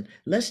affirmation?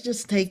 Let's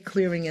just take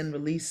clearing and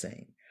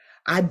releasing.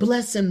 I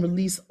bless and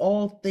release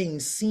all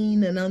things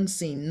seen and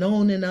unseen,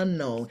 known and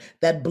unknown,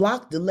 that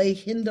block, delay,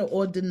 hinder,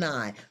 or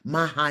deny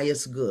my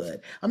highest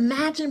good.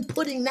 Imagine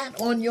putting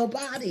that on your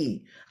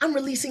body. I'm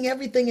releasing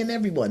everything and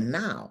everyone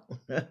now.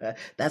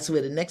 That's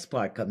where the next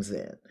part comes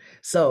in.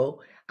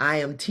 So I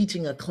am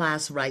teaching a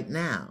class right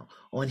now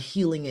on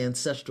healing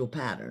ancestral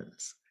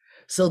patterns,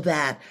 so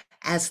that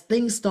as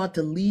things start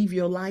to leave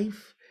your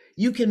life,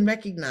 you can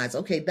recognize,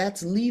 okay,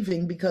 that's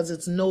leaving because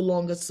it's no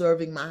longer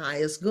serving my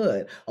highest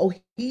good. Oh,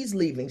 he's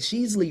leaving,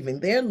 she's leaving,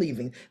 they're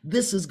leaving.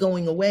 This is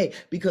going away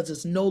because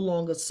it's no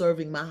longer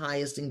serving my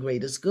highest and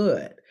greatest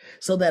good.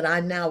 So that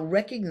I now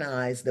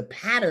recognize the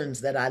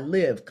patterns that I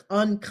live,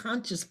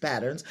 unconscious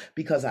patterns,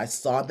 because I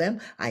saw them,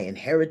 I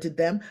inherited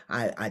them,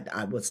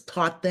 I was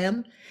taught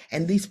them,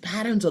 and these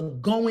patterns are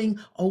going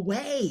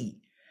away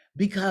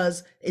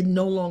because it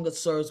no longer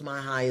serves my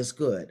highest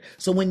good.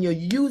 So when you're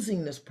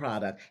using this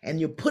product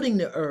and you're putting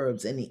the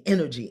herbs and the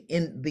energy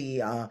in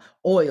the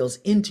oils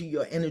into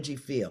your energy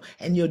field,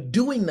 and you're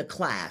doing the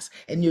class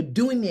and you're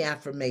doing the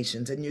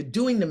affirmations and you're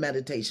doing the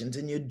meditations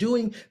and you're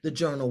doing the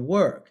journal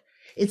work,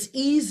 it's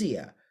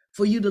easier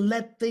for you to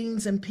let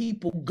things and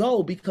people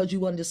go because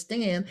you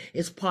understand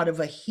it's part of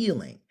a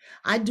healing.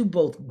 I do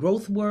both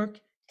growth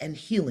work and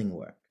healing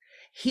work.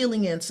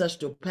 Healing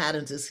ancestral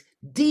patterns is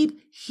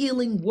deep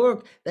healing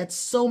work that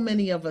so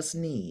many of us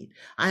need.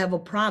 I have a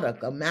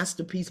product, a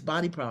MasterPeace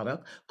body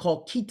product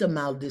called Quita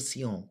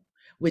Maldición,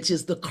 which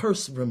is the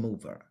curse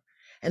remover.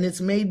 And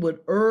it's made with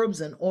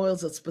herbs and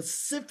oils, a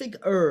specific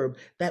herb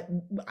that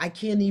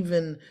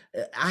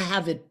I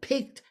have it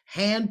picked,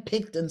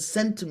 hand-picked and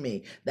sent to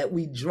me, that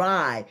we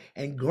dry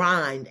and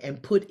grind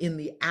and put in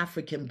the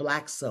African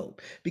black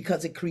soap,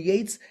 because it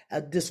creates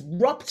a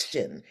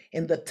disruption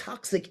in the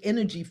toxic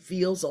energy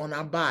fields on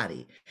our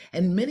body.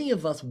 And many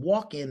of us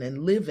walk in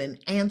and live in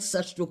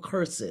ancestral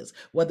curses,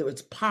 whether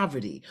it's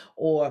poverty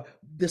or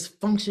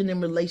dysfunction in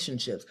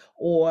relationships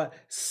or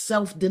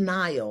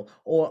self-denial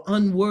or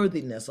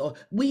unworthiness, or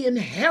we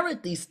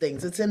inherit these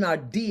things. It's in our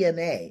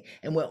DNA,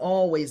 and we're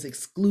always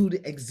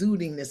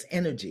exuding this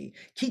energy.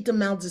 Quita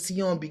Maldición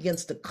Sion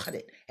begins to cut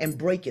it and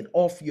break it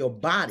off your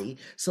body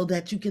so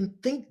that you can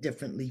think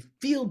differently,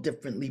 feel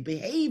differently,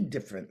 behave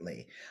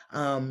differently.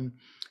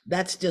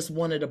 That's just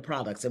one of the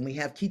products. And we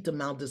have Quita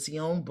de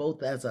Sion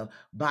both as a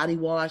body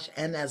wash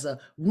and as a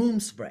room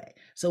spray.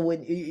 So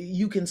when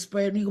you can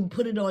spray it, you can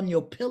put it on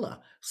your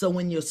pillow. So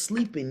when you're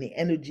sleeping, the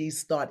energies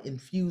start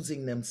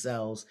infusing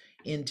themselves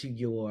into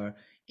your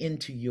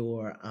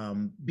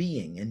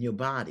being and your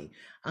body.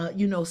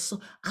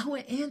 So our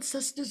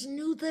ancestors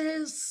knew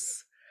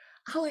this.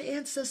 Our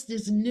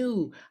ancestors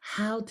knew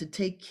how to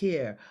take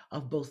care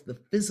of both the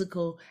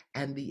physical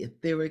and the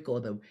etheric,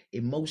 or the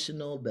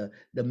emotional,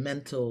 the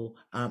mental,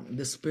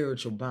 the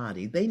spiritual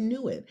body. They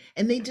knew it.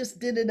 And they just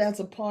did it as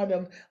a part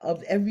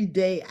of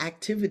everyday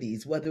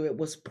activities, whether it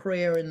was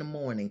prayer in the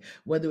morning,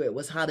 whether it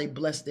was how they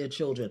blessed their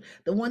children.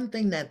 The one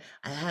thing that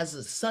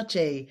has such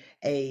a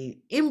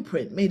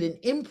imprint, made an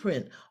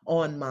imprint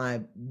on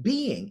my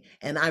being,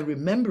 and I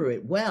remember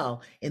it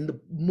well, in the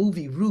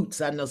movie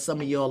Roots. I know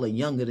some of y'all are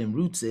younger than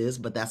Roots is,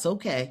 but that's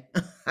okay.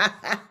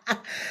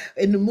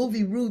 In the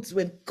movie Roots,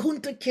 when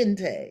Kunta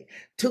Kinte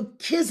took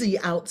Kizzy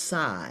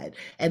outside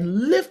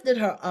and lifted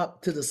her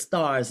up to the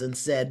stars and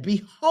said,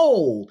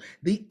 "Behold,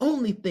 the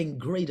only thing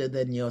greater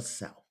than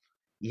yourself."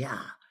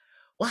 Yeah.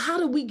 Well, how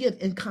do we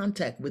get in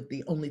contact with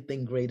the only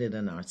thing greater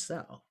than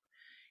ourselves?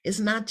 It's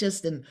not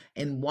just in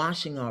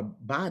washing our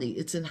body,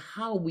 it's in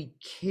how we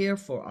care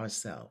for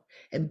ourselves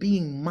and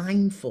being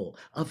mindful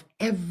of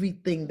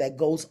everything that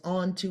goes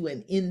onto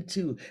and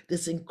into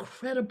this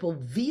incredible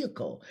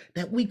vehicle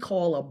that we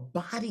call a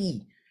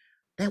body,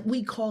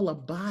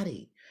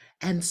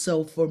 And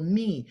so for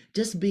me,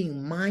 just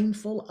being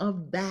mindful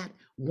of that,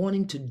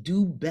 wanting to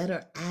do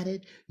better at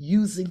it,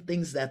 using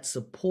things that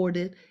support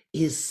it,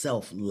 is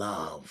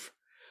self-love.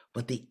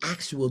 But the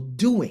actual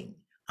doing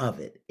of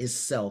it is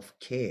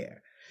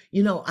self-care.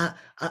 One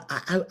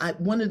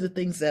of the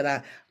things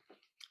that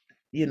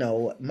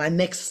my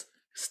next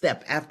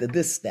step after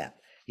this step,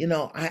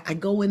 I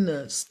go in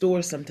the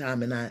store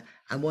sometime and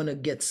I want to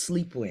get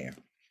sleepwear.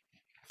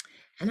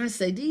 And I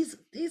say, these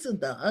are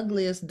the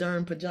ugliest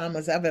darn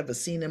pajamas I've ever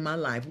seen in my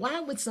life.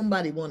 Why would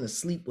somebody want to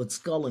sleep with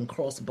skull and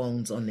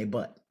crossbones on their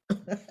butt?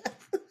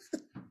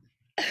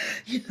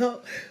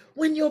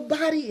 When your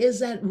body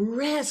is at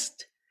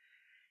rest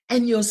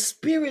and your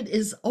spirit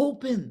is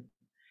open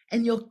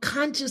and your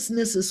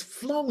consciousness is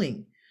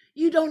flowing,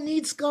 you don't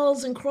need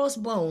skulls and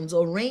crossbones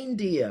or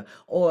reindeer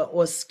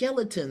or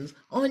skeletons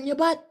on your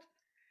butt.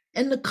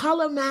 And the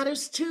color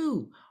matters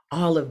too.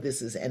 All of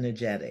this is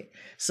energetic.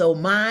 So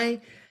my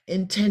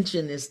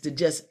intention is to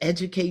just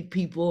educate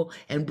people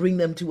and bring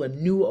them to a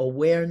new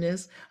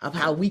awareness of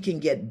how we can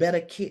get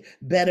better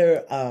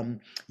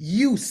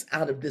use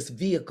out of this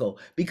vehicle.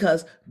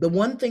 Because the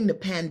one thing the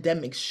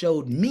pandemic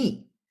showed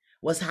me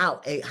was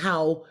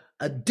how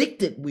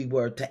addicted we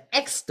were to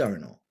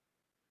external,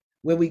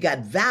 where we got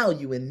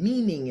value and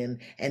meaning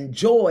and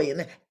joy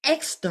and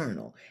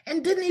external,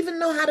 and didn't even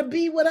know how to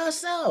be with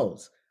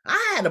ourselves.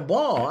 I had a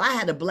ball. I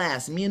had a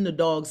blast, me and the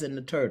dogs and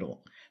the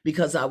turtle,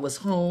 because I was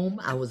home,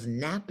 I was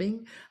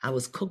napping, I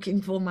was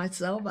cooking for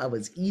myself, I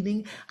was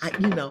eating,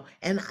 I'm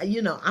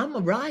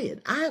a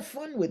riot. I have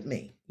fun with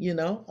me,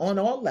 on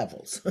all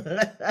levels.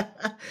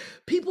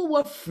 People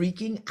were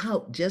freaking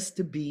out just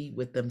to be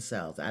with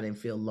themselves. I didn't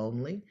feel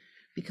lonely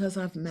because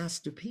I've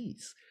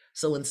MasterPeace.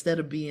 So instead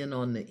of being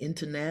on the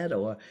internet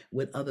or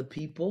with other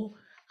people,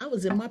 I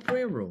was in my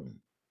prayer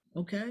room.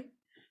 Okay.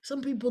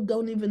 Some people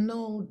don't even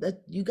know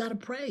that you got to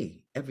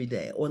pray every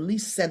day, or at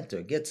least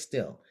center, get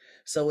still.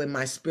 So in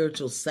my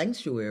spiritual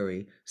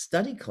sanctuary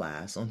study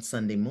class on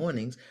Sunday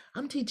mornings,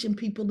 I'm teaching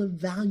people the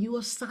value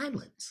of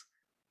silence,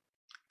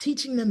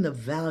 teaching them the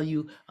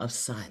value of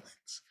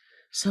silence.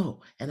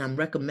 So, and I'm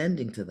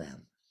recommending to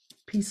them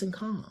peace and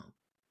calm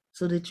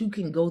so that you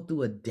can go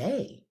through a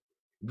day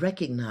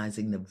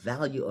recognizing the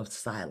value of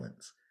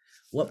silence.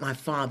 What my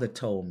father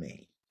told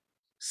me: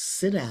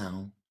 sit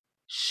down,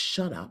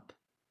 shut up,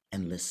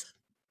 and listen.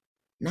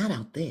 Not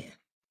out there,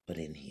 but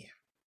in here.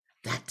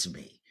 That to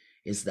me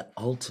is the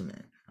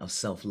ultimate of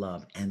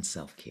self-love and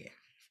self-care.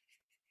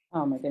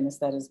 Oh my goodness,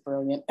 that is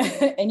brilliant.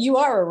 And you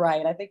are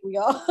right. I think we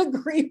all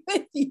agree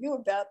with you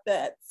about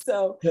that.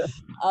 So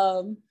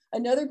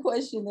another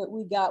question that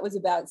we got was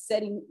about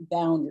setting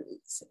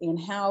boundaries and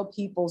how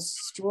people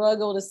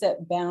struggle to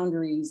set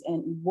boundaries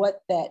and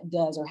what that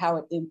does or how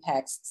it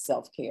impacts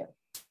self-care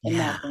and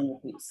mastering your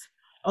peace.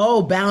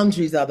 Oh,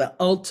 boundaries are the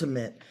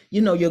ultimate.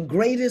 Your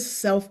greatest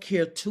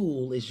self-care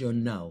tool is your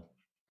no.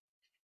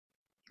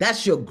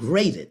 That's your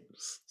greatest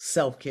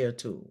self-care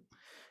tool.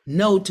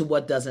 No to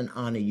what doesn't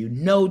honor you.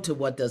 No to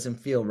what doesn't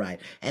feel right.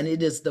 And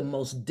it is the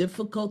most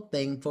difficult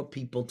thing for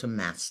people to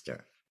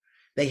master.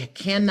 They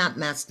cannot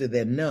master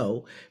their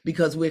no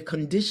because we're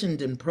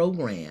conditioned and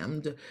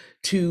programmed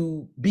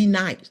to be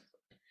nice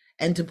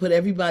and to put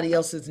everybody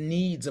else's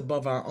needs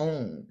above our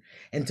own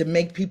and to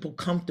make people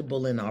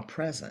comfortable in our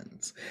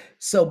presence.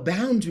 So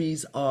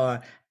boundaries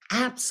are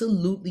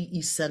absolutely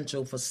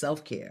essential for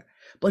self-care.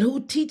 But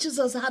who teaches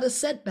us how to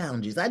set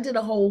boundaries? I did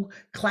a whole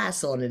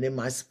class on it in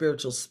my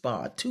spiritual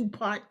spa,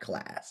 2-part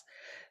class.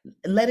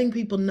 letting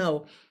people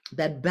know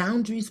that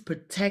boundaries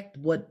protect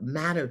what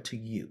matter to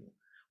you,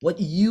 what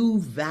you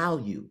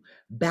value.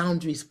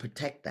 Boundaries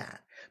protect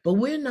that. But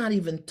we're not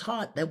even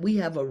taught that we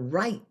have a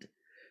right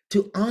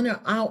to honor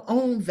our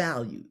own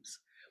values.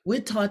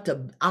 We're taught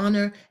to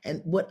honor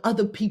and what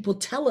other people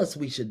tell us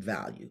we should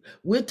value.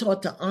 We're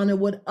taught to honor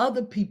what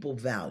other people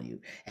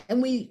value.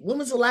 And when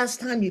was the last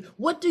time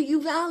what do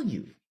you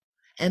value?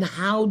 And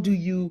how do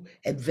you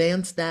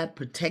advance that,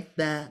 protect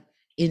that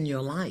in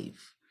your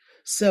life?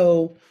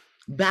 So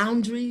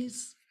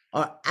boundaries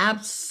are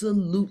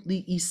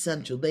absolutely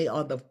essential. They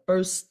are the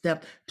first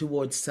step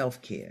towards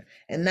self-care.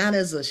 And not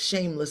as a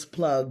shameless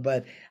plug,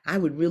 but I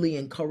would really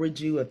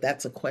encourage you, if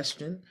that's a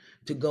question,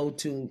 to go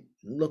to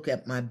look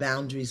at my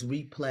boundaries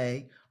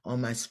replay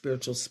on my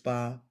spiritual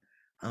spa.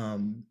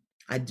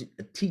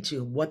 Teach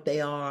you what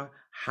they are,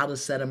 how to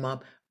set them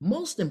up,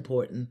 most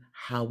important,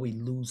 how we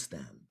lose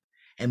them.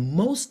 And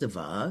most of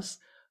us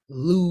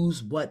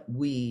lose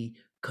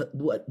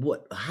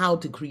how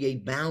to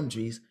create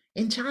boundaries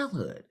in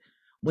childhood.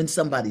 When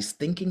somebody's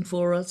thinking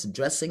for us,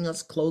 dressing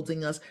us,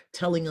 clothing us,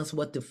 telling us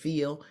what to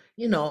feel.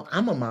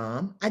 I'm a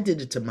mom. I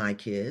did it to my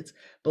kids,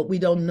 but we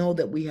don't know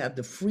that we have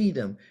the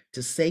freedom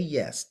to say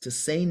yes, to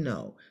say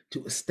no,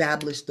 to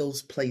establish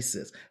those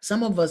places.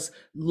 Some of us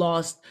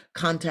lost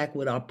contact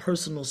with our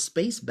personal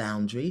space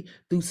boundary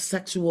through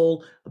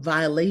sexual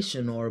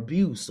violation or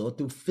abuse, or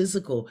through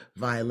physical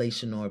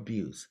violation or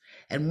abuse.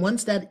 And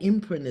once that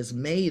imprint is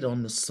made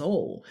on the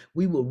soul,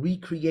 we will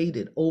recreate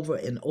it over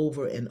and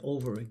over and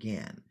over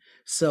again.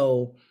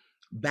 So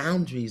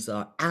boundaries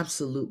are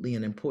absolutely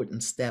an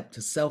important step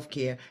to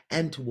self-care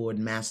and toward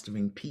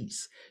mastering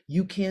peace.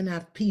 You can't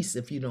have peace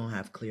if you don't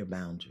have clear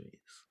boundaries.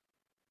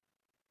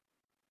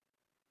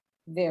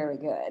 Very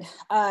good.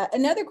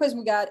 Another question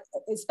we got,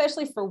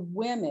 especially for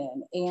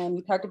women, and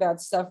you talked about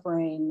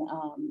suffering,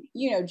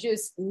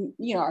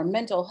 our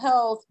mental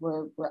health.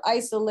 We're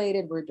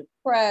isolated, we're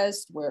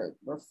depressed, we're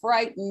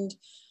frightened.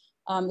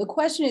 The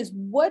question is,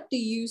 what do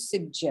you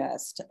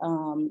suggest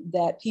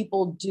that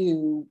people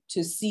do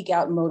to seek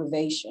out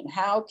motivation?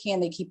 How can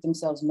they keep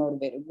themselves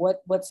motivated?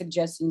 What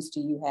suggestions do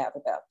you have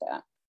about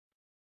that?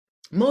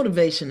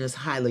 Motivation is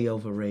highly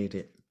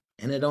overrated,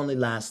 and it only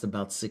lasts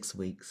about 6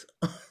 weeks.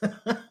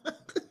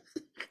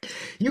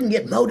 You can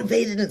get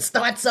motivated and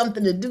start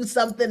something and do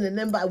something, and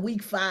then by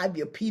week 5,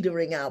 you're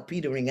petering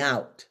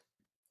out.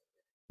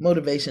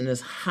 Motivation is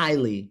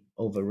highly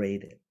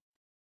overrated.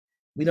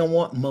 We don't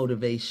want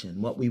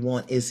motivation. What we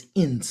want is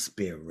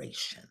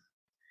inspiration.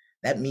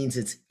 That means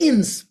it's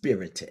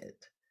inspirited.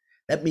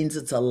 That means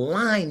it's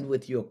aligned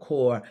with your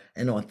core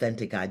and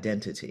authentic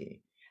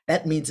identity.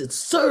 That means it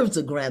serves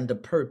a grander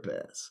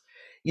purpose.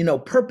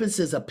 Purpose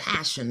is a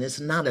passion, it's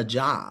not a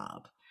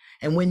job.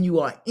 And when you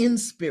are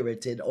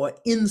inspirited or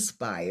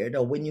inspired,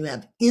 or when you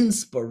have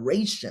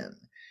inspiration,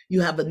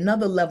 you have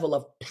another level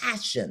of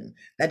passion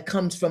that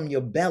comes from your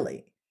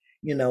belly.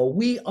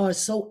 We are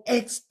so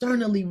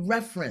externally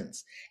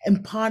referenced,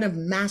 and part of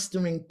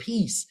mastering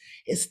peace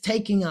is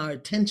taking our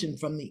attention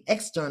from the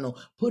external,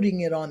 putting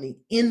it on the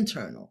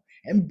internal,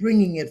 and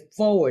bringing it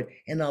forward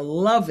in a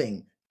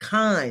loving,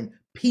 kind,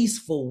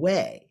 peaceful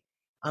way,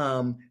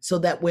 so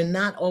that we're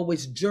not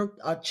always jerked,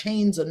 our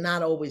chains are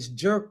not always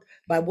jerked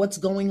by what's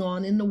going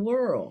on in the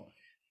world.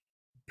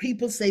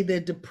 People say they're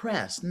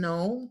depressed.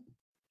 No,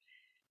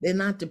 they're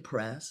not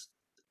depressed.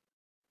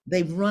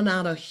 They've run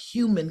out of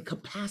human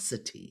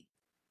capacity.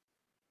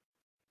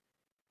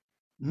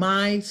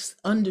 My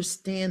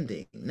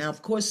understanding, now,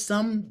 of course,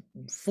 some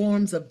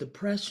forms of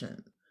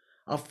depression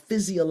are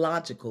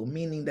physiological,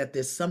 meaning that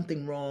there's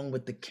something wrong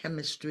with the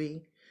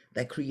chemistry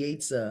that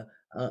creates a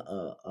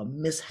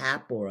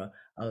mishap or a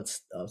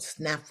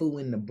snafu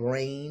in the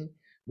brain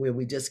where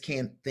we just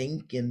can't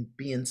think and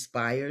be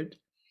inspired.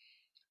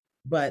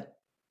 But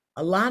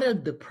a lot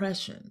of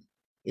depression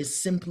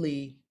is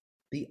simply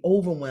the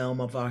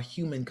overwhelm of our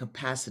human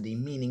capacity,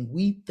 meaning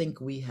we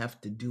think we have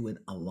to do it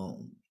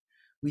alone.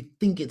 We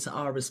think it's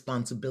our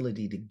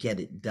responsibility to get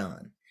it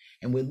done.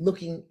 And we're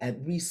looking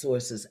at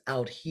resources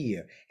out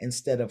here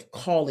instead of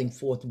calling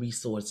forth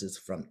resources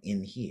from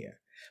in here.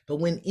 But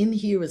when in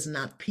here is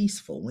not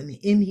peaceful, when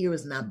in here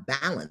is not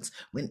balanced,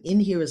 when in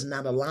here is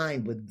not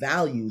aligned with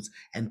values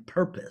and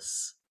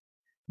purpose,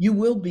 you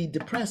will be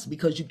depressed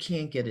because you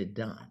can't get it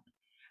done.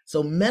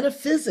 So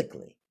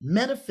metaphysically,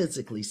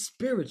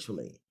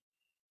 spiritually,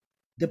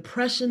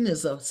 depression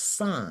is a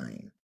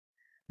sign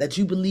that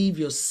you believe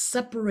you're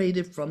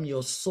separated from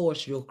your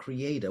source, your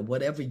creator,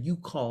 whatever you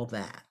call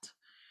that,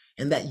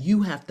 and that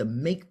you have to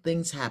make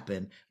things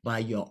happen by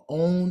your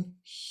own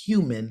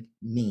human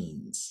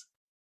means.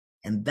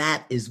 And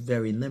that is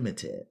very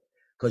limited,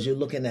 because you're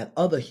looking at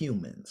other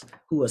humans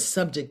who are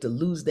subject to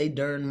lose their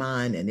darn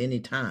mind at any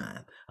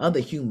time. Other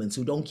humans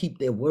who don't keep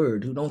their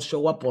word, who don't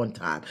show up on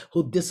time,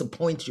 who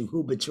disappoint you,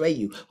 who betray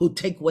you, who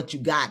take what you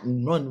got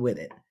and run with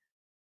it.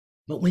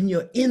 But when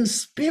you're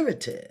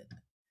inspirited,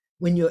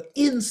 when you're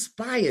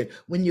inspired,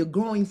 when you're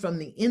growing from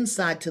the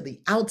inside to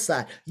the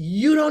outside,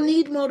 you don't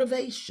need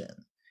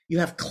motivation. You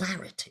have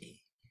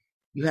clarity.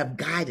 You have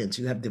guidance,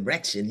 you have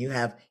direction, you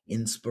have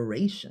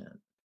inspiration.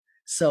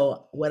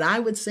 So, what I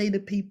would say to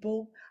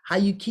people, how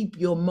you keep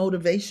your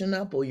motivation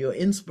up or your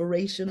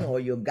inspiration or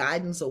your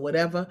guidance or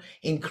whatever,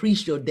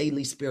 increase your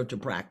daily spiritual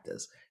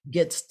practice.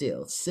 Get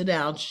still, sit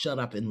down, shut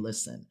up, and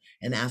listen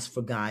and ask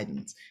for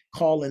guidance.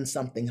 Call in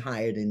something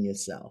higher than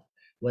yourself,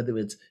 whether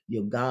it's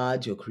your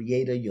God, your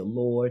creator, your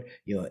Lord,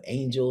 your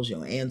angels,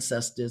 your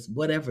ancestors,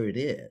 whatever it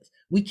is.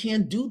 We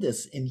can't do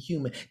this in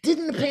human.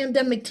 Didn't the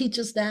pandemic teach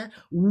us that?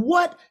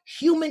 What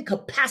human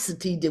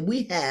capacity did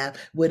we have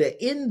with an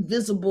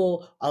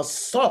invisible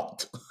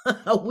assault?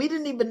 We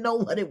didn't even know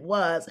what it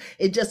was.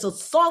 It just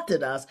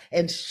assaulted us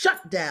and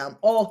shut down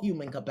all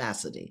human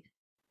capacity.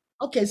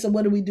 Okay, so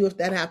what do we do if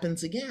that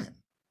happens again?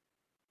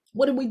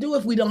 What do we do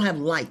if we don't have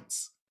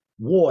lights,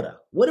 water?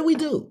 What do we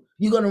do?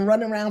 You're going to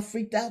run around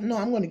freaked out? No,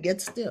 I'm going to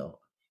get still.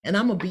 And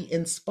I'm going to be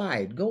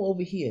inspired. Go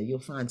over here. You'll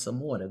find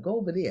some water. Go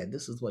over there.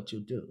 This is what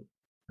you'll do.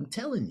 I'm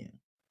telling you.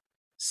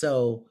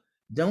 So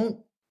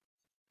don't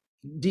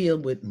deal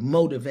with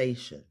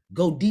motivation.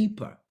 Go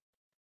deeper.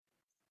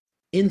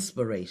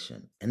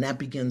 Inspiration. And that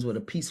begins with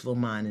a peaceful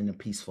mind and a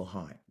peaceful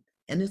heart.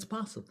 And it's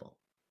possible.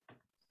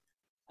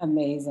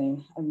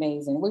 Amazing,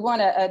 amazing. We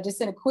want to just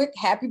send a quick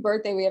happy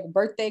birthday. We have a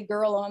birthday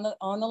girl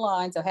on the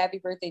line, so happy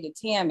birthday to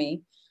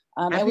Tammy.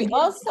 And we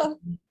also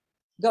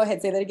go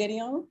ahead, say that again,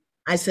 Iyanla.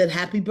 I said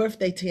happy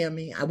birthday,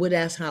 Tammy. I would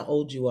ask how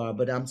old you are,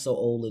 but I'm so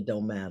old it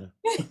don't matter.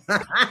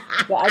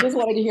 Yeah, I just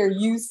wanted to hear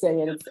you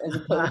say it as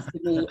opposed to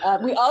me.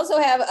 We also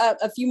have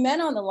a few men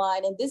on the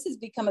line, and this has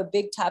become a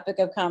big topic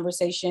of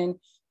conversation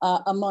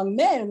among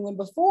men. When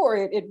before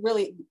it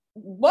really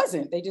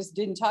wasn't. They just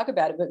didn't talk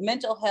about it. But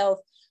mental health.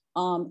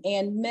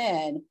 And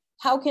men,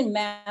 how can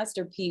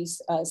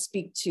MasterPeace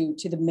speak to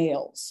the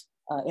males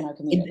in our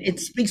community? It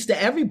speaks to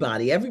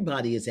everybody.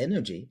 Everybody is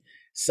energy.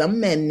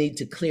 Some men need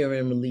to clear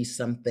and release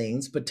some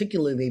things,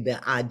 particularly their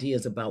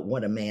ideas about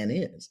what a man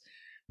is.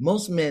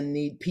 Most men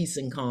need peace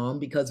and calm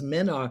because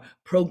men are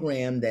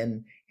programmed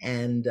and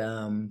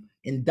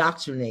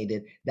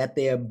indoctrinated that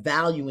their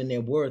value and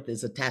their worth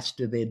is attached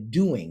to their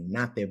doing,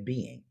 not their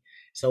being.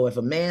 So if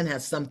a man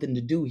has something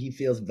to do, he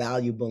feels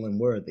valuable and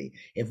worthy.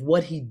 If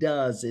what he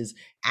does is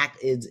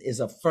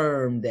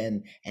affirmed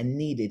and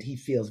needed, he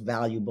feels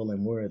valuable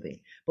and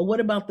worthy. But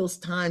what about those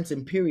times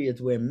and periods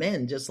where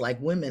men, just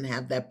like women,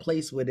 have that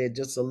place where they're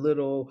just a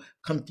little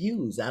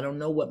confused? I don't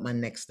know what my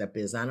next step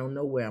is. I don't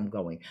know where I'm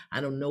going.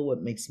 I don't know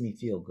what makes me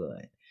feel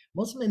good.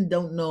 Most men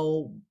don't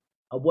know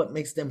what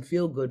makes them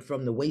feel good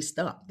from the waist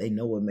up. They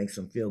know what makes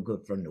them feel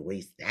good from the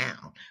waist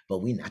down, but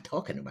we're not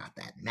talking about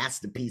that.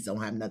 MasterPeace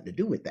don't have nothing to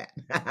do with that.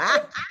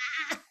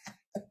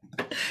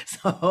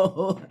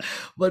 So,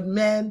 but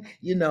men,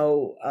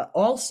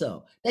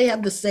 also, they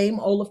have the same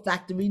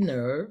olfactory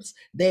nerves.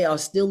 They are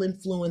still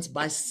influenced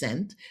by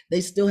scent. They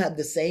still have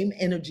the same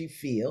energy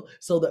feel.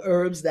 So the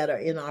herbs that are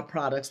in our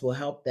products will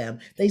help them.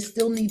 They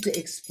still need to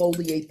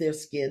exfoliate their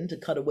skin to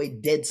cut away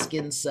dead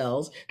skin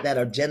cells that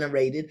are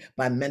generated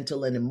by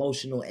mental and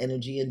emotional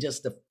energy and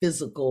just the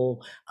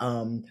physical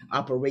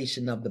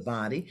operation of the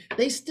body.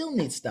 They still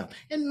need stuff.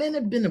 And men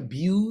have been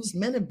abused.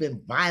 Men have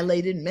been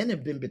violated. Men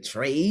have been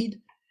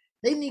betrayed.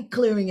 They need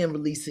clearing and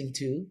releasing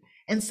too.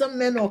 And some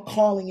men are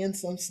calling in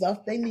some stuff.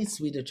 They need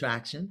sweet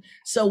attraction.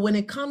 So when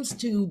it comes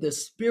to the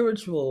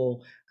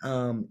spiritual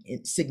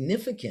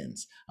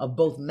significance of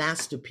both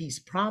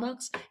MasterPeace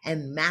products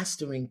and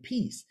mastering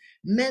peace,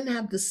 men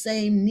have the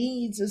same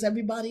needs as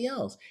everybody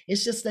else.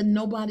 It's just that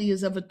nobody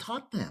has ever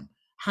taught them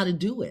how to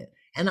do it.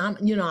 And I'm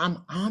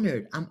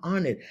honored. I'm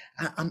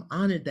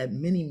honored that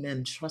many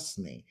men trust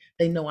me.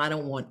 They know I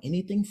don't want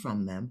anything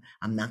from them.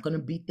 I'm not going to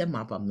beat them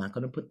up. I'm not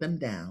going to put them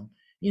down.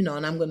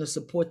 And I'm going to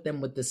support them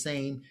with the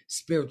same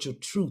spiritual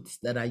truths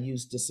that I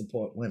use to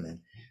support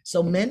women.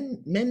 So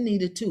men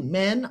need it too.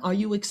 Men, are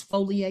you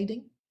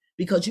exfoliating?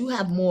 Because you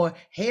have more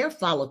hair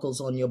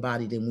follicles on your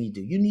body than we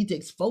do. You need to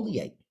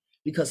exfoliate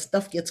because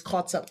stuff gets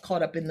caught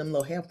up in them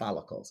little hair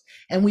follicles.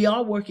 And we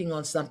are working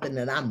on something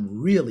that I'm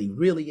really,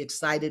 really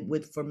excited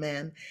with for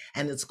men,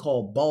 and it's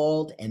called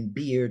Bald and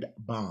Beard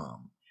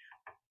Balm.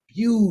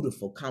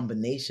 Beautiful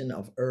combination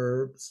of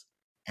herbs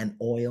and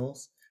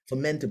oils for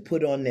men to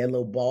put on their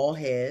little bald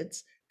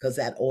heads because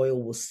that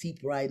oil will seep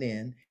right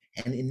in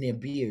and in their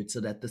beard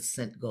so that the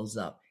scent goes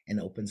up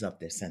and opens up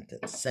their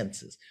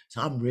senses.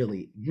 So I'm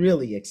really,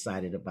 really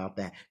excited about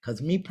that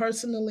because me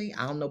personally,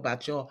 I don't know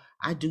about y'all,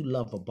 I do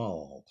love a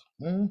bald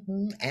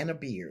and a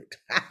beard.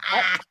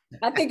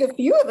 I think a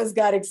few of us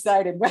got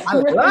excited. I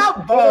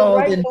love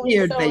bald and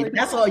beard, baby.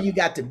 That's all you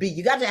got to be.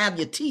 You got to have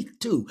your teeth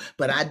too,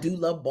 but I do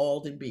love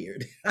bald and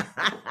beard.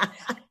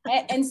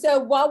 And so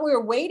while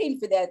we're waiting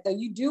for that, though,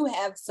 you do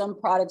have some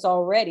products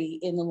already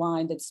in the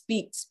line that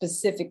speak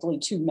specifically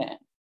to men.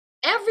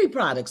 Every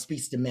product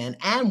speaks to men,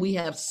 and we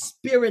have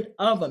Spirit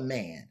of a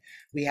Man.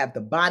 We have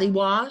the body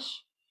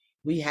wash.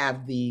 We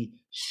have the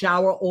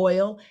shower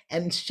oil,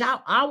 and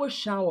our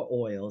shower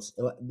oils,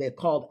 they're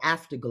called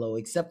Afterglow,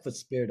 except for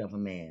Spirit of a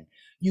Man.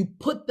 You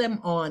put them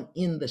on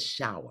in the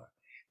shower.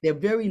 They're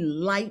very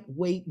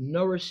lightweight,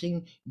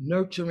 nourishing,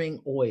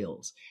 nurturing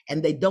oils,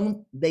 and they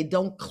don't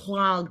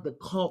clog the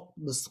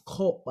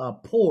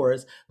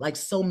pores like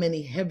so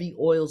many heavy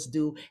oils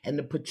do, and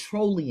the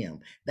petroleum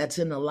that's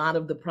in a lot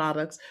of the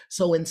products.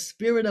 So in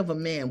Spirit of a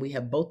Man, we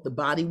have both the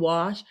body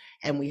wash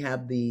and we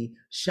have the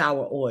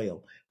shower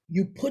oil.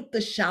 You put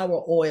the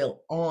shower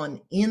oil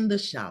on in the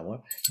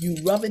shower, you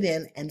rub it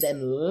in, and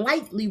then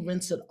lightly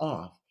rinse it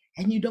off.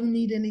 And you don't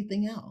need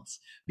anything else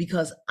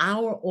because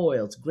our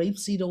oils,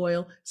 grapeseed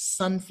oil,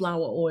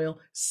 sunflower oil,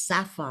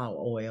 safflower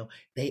oil,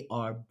 they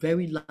are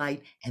very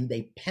light and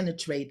they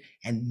penetrate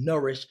and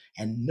nourish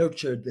and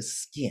nurture the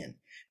skin.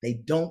 They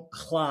don't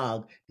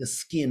clog the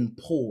skin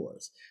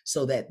pores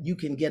so that you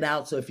can get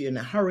out. So if you're in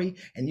a hurry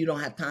and you don't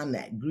have time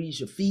to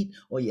grease your feet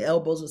or your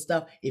elbows and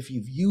stuff, if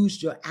you've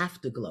used your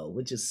Afterglow,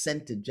 which is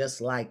scented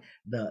just like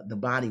the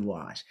body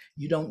wash,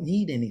 you don't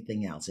need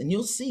anything else. And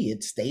you'll see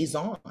it stays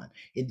on.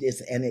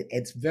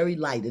 It's very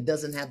light. It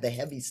doesn't have the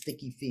heavy,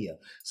 sticky feel.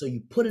 So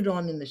you put it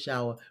on in the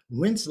shower,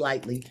 rinse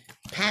lightly,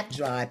 pat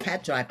dry,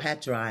 pat dry,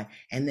 pat dry,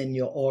 and then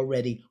you're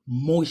already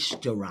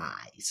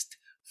moisturized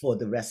for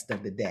the rest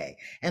of the day.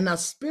 And now,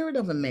 Spirit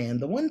of a Man,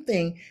 the one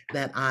thing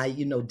that I,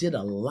 did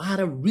a lot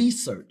of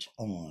research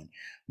on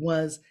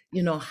was,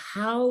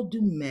 what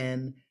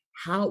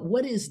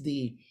is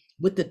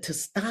with the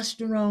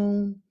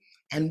testosterone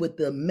and with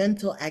the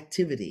mental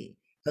activity,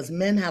 because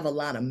men have a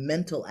lot of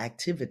mental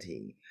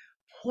activity,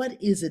 what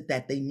is it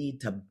that they need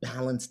to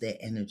balance their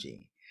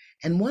energy?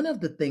 And one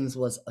of the things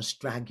was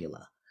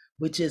astragula,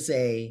 which is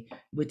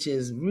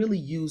really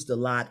used a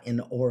lot in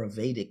the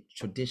Ayurvedic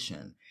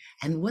tradition.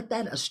 And what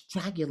that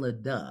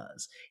astragula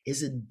does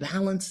is it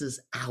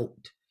balances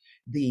out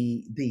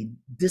the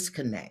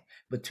disconnect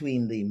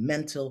between the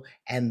mental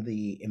and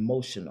the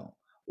emotional,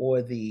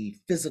 or the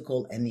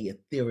physical and the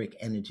etheric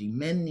energy.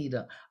 Men need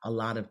a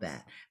lot of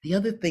that. The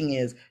other thing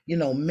is, a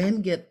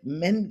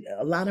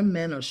lot of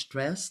men are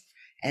stressed,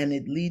 and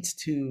it leads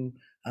to,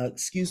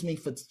 excuse me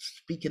for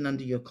speaking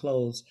under your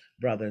clothes,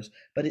 brothers,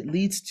 but it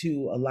leads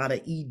to a lot of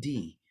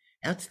ED.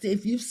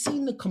 If you've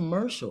seen the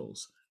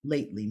commercials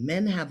lately,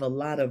 men have a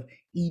lot of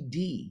ED.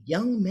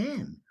 Young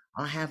men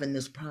are having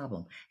this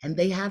problem, and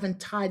they haven't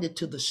tied it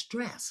to the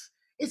stress.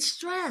 It's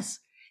stress.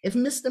 If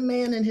Mr.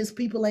 Man and his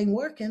people ain't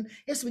working,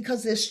 it's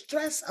because there's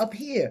stress up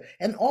here,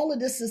 and all of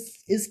this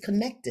is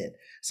connected.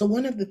 So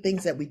one of the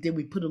things that we did,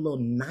 we put a little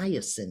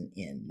niacin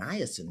in.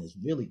 Niacin is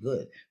really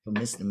good for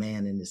Mr.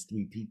 Man and his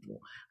 3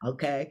 people.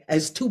 Okay,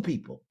 it's 2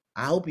 people.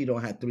 I hope you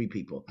don't have 3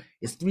 people.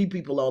 It's 3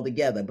 people all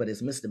together, but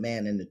it's Mr.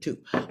 Man and the 2.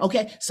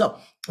 Okay, so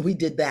we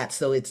did that.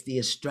 So it's the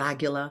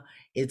astragula.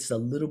 It's a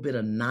little bit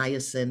of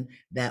niacin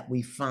that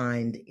we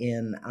find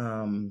in,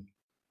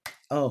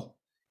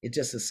 it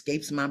just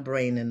escapes my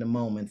brain in the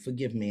moment.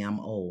 Forgive me,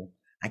 I'm old.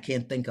 I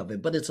can't think of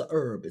it, but it's a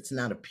herb. It's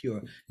not a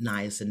pure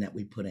niacin that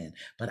we put in.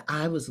 But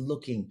I was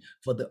looking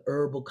for the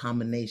herbal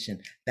combination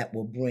that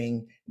will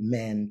bring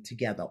men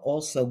together.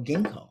 Also,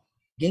 ginkgo.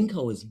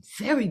 Ginkgo is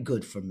very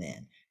good for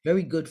men,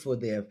 very good for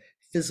their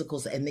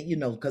physicals, and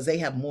because they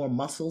have more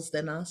muscles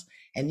than us.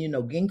 And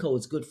ginkgo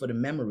is good for the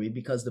memory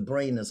because the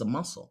brain is a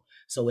muscle.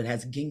 So it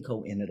has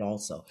ginkgo in it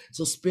also.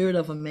 So Spirit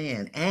of a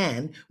Man.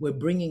 And we're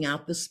bringing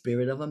out the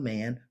Spirit of a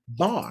Man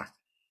bar,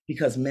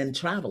 because men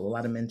travel. A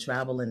lot of men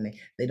travel and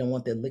they don't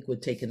want their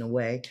liquid taken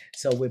away.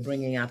 So we're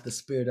bringing out the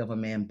Spirit of a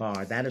Man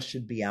bar. That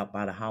should be out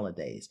by the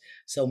holidays.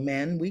 So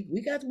men,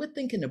 we're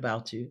thinking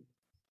about you.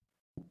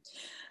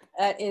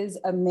 That is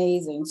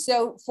amazing.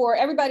 So for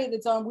everybody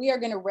that's on, we are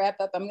going to wrap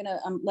up. I'm going to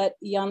let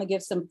Iyanla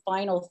give some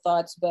final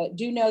thoughts, but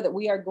do know that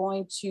we are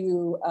going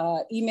to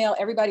email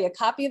everybody a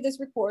copy of this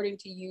recording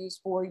to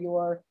use for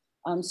your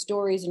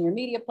stories and your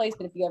media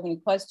placement. If you have any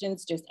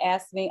questions, just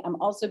ask me.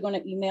 I'm also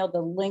going to email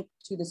the link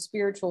to the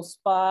spiritual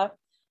spa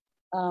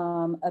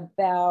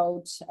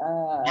about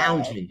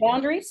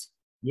boundaries.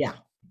 Yeah.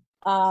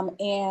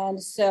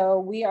 And so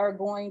we are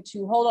going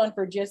to hold on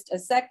for just a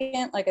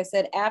second. Like I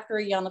said, after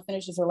Iyanla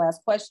finishes her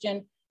last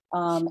question,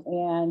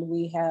 and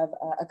we have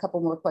a couple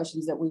more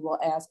questions that we will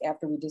ask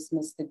after we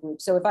dismiss the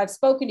group. So if I've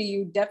spoken to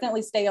you,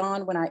 definitely stay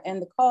on when I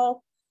end the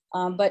call.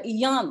 But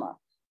Iyanla,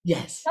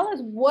 yes, tell us,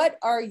 what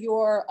are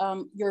your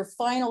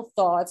final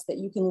thoughts that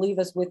you can leave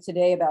us with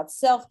today about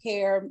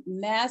self-care,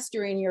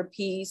 mastering your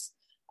peace,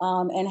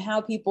 and how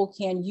people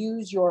can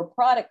use your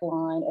product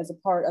line as a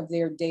part of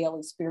their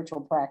daily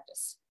spiritual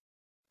practice?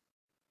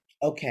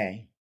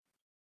 Okay.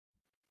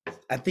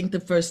 I think the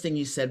first thing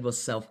you said was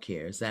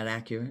self-care. Is that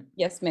accurate?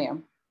 Yes,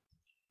 ma'am.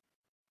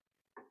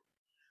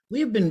 We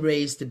have been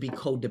raised to be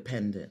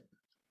codependent.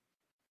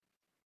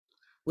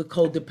 We're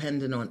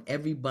codependent on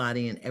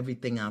everybody and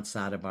everything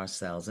outside of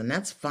ourselves. And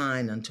that's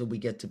fine until we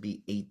get to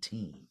be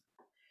 18.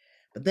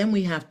 But then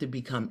we have to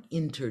become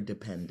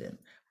interdependent,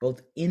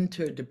 both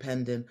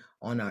interdependent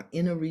on our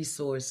inner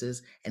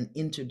resources and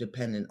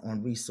interdependent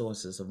on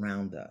resources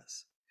around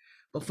us.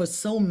 But for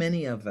so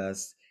many of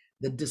us,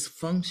 the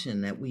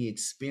dysfunction that we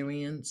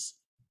experience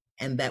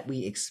and that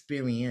we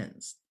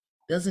experience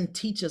doesn't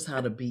teach us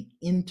how to be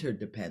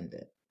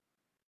interdependent.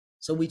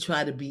 So we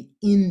try to be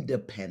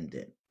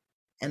independent.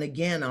 And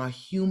again, our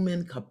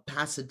human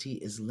capacity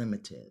is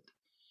limited.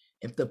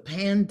 If the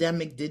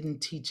pandemic didn't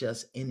teach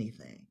us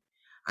anything,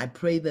 I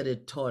pray that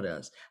it taught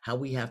us how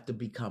we have to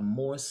become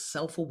more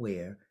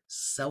self-aware,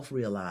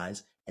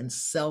 self-realized, and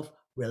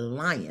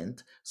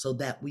self-reliant so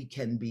that we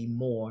can be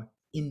more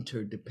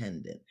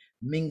interdependent,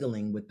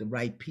 mingling with the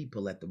right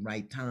people at the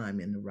right time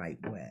in the right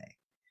way.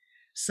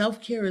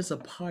 Self-care is a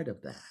part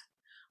of that.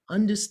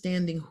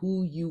 Understanding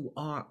who you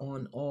are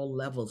on all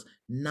levels,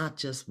 not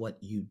just what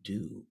you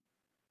do.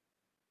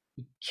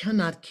 You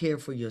cannot care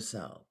for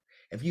yourself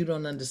if you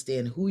don't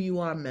understand who you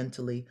are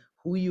mentally,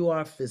 who you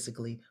are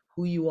physically,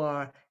 who you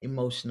are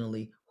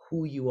emotionally,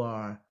 who you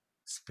are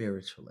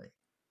spiritually.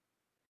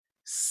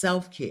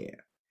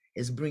 Self-care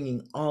is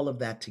bringing all of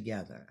that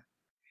together.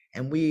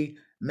 And we,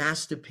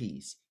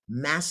 MasterPeace,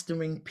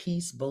 mastering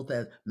peace, both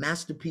as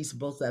MasterPeace,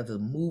 both as a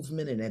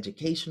movement, an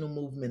educational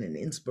movement, an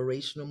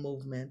inspirational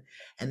movement,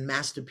 and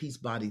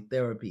MasterPeace Body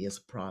Therapy as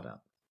a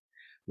product,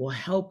 will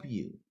help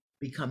you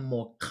become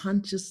more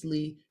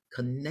consciously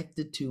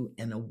connected to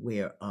and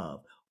aware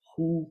of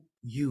who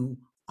you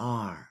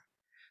are,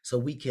 so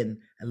we can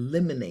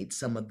eliminate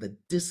some of the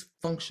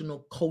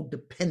dysfunctional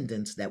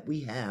codependence that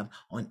we have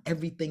on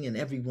everything and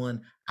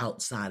everyone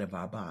outside of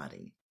our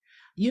body.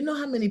 You know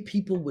how many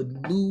people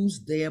would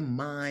lose their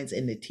minds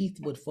and their teeth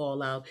would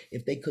fall out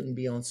if they couldn't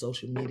be on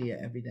social media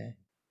every day?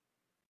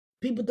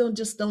 People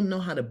don't know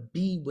how to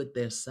be with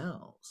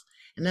themselves.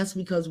 And that's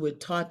because we're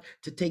taught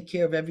to take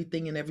care of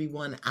everything and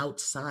everyone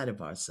outside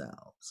of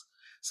ourselves.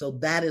 So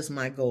that is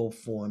my goal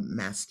for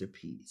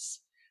MasterPeace.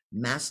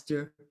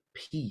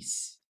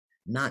 MasterPeace,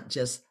 not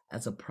just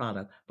as a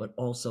product, but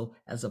also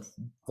as a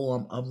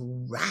form of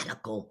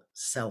radical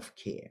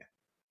self-care.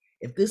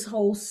 If this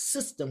whole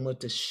system were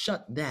to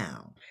shut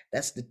down,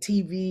 that's the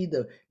TV,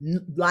 the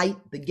light,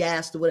 the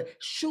gas, the whatever,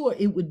 sure,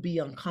 it would be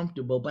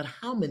uncomfortable, but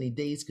how many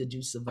days could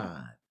you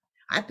survive?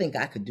 I think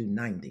I could do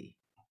 90,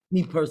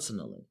 me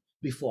personally,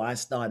 before I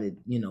started,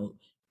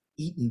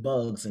 eating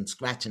bugs and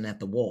scratching at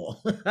the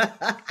wall.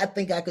 I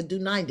think I could do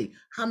 90.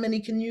 How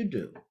many can you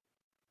do?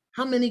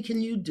 How many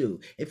can you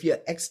do if you're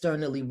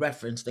externally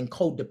referenced and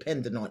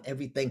codependent on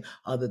everything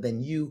other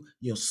than you,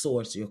 your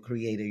source, your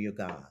creator, your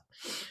God?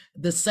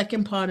 The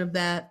second part of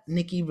that,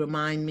 Nikki,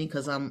 remind me,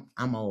 because I'm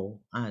old.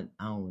 I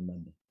don't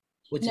remember.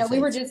 What'd you No, say?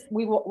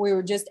 we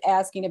were just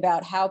asking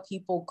about how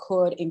people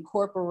could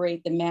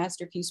incorporate the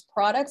MasterPeace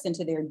products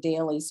into their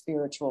daily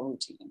spiritual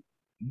routine.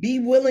 Be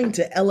willing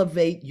to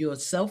elevate your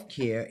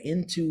self-care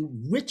into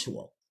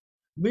ritual.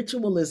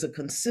 Ritual is a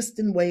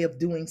consistent way of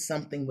doing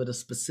something with a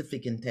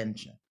specific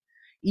intention.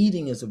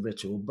 Eating is a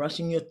ritual.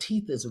 Brushing your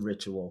teeth is a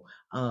ritual.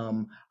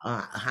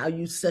 How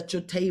you set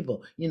your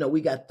table.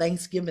 We got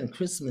Thanksgiving,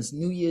 Christmas,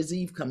 New Year's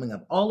Eve coming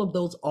up. All of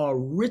those are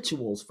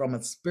rituals from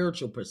a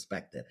spiritual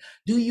perspective.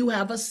 Do you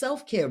have a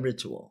self-care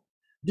ritual?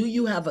 Do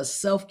you have a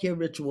self-care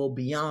ritual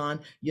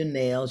beyond your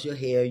nails, your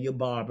hair, your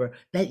barber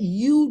that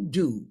you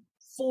do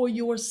for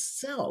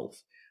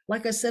yourself?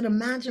 Like I said,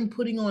 imagine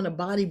putting on a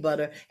body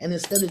butter and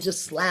instead of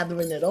just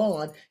slathering it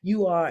on,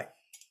 you are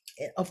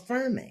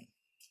affirming.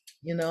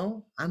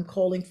 I'm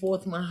calling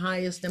forth my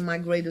highest and my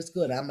greatest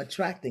good. I'm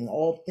attracting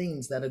all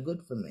things that are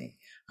good for me.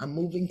 I'm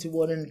moving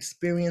toward an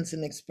experience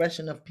and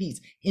expression of peace.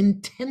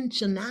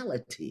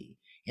 Intentionality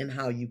in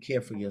how you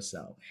care for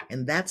yourself.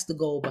 And that's the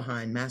goal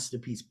behind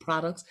MasterPeace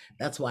products.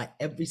 That's why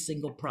every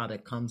single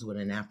product comes with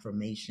an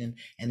affirmation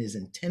and is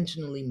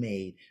intentionally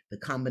made, the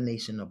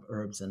combination of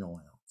herbs and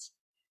oils.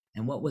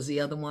 And what was the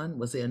other one?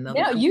 Was there another?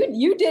 No,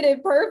 you did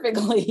it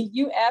perfectly.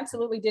 You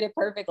absolutely did it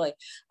perfectly.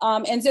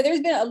 And so there's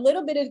been a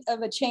little bit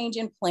of a change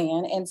in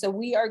plan. And so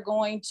we are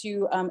going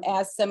to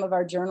ask some of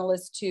our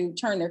journalists to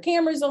turn their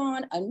cameras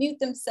on, unmute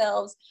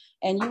themselves,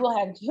 and you will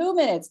have 2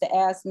 minutes to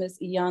ask Ms.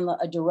 Iyanla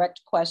a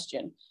direct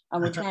question.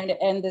 We're trying to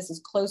end this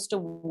as close to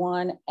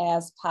 1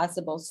 as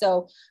possible.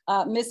 So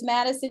Ms.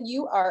 Madison,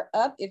 you are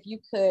up. If you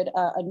could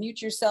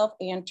unmute yourself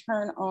and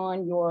turn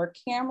on your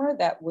camera,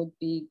 that would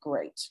be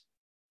great.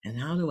 And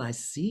how do I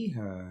see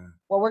her?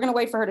 Well, we're going to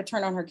wait for her to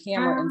turn on her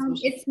camera.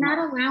 It's not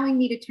allowing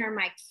me to turn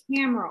my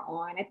camera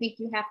on. I think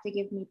you have to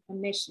give me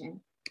permission.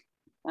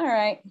 All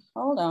right,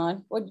 hold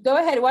on. Well, go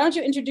ahead. Why don't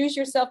you introduce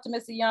yourself to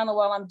Miss Iyanla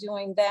while I'm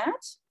doing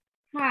that?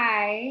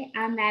 Hi,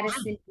 I'm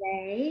Madison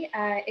J.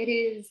 It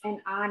is an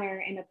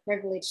honor and a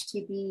privilege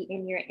to be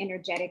in your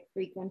energetic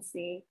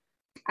frequency.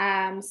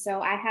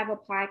 So I have a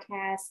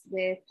podcast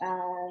with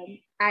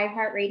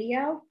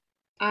iHeartRadio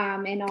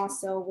and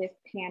also with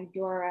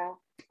Pandora.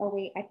 Oh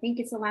wait, I think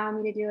it's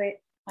allowing me to do it.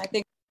 I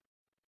think.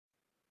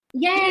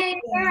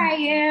 Yay, there I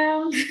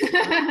am.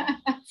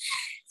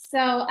 So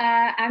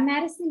I'm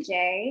Madison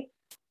J.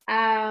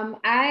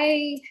 One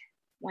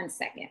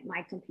second,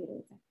 my computer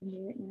is up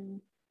here now.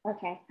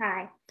 Okay,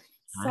 hi.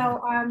 So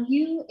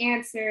you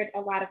answered a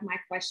lot of my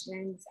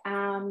questions.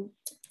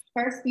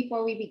 First,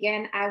 before we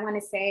begin, I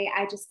want to say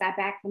I just got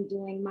back from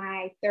doing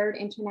my 3rd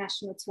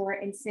international tour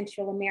in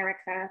Central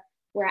America,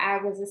 where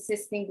I was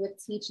assisting with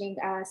teaching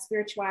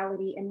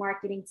spirituality and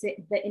marketing to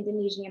the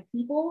Indonesian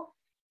people.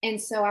 And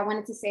so I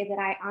wanted to say that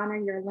I honor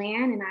your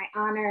land and I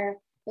honor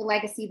the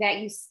legacy that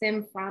you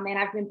stem from. And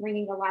I've been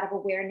bringing a lot of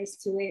awareness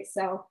to it.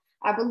 So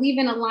I believe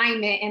in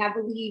alignment, and I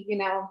believe,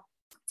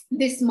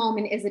 this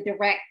moment is a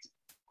direct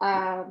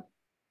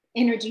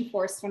energy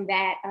force from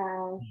that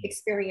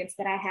experience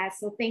that I had.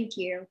 So thank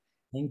you.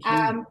 Thank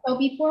you. So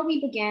before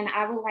we begin,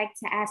 I would like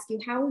to ask you,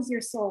 how is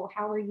your soul?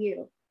 How are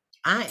you?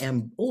 I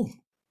am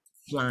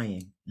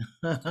flying.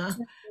 I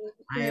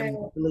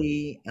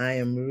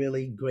am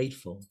really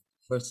grateful,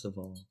 first of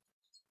all,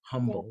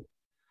 humble.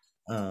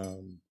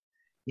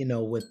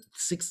 With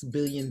 6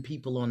 billion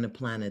people on the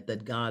planet,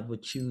 that God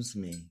would choose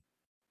me,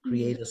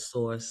 creator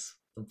source,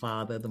 the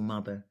father, the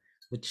mother,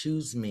 would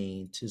choose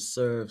me to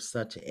serve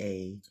such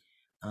a,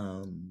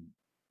 I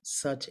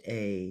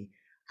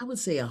would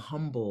say, a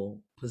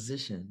humble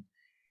position.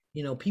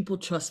 People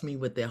trust me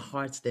with their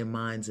hearts, their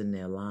minds, and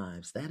their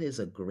lives. That is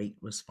a great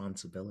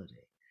responsibility.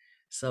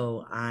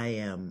 So I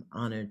am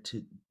honored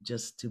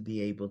to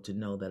be able to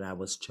know that I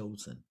was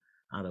chosen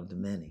out of the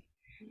many.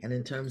 And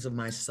in terms of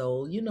my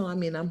soul,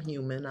 I'm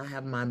human. I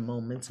have my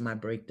moments, my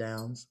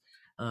breakdowns,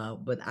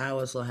 but I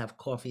also have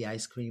coffee,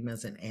 ice cream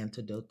as an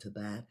antidote to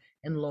that,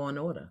 and law and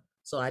order.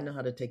 So I know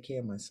how to take care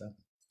of myself.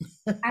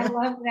 I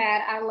love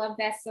that. I love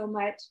that so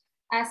much.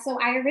 So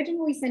I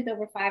originally sent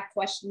over 5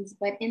 questions,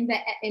 but in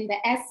the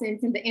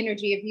essence and the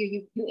energy of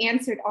you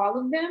answered all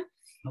of them.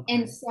 Okay.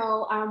 And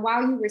so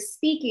while you were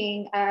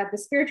speaking, the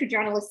spiritual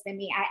journalist in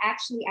me,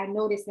 I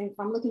noticed, and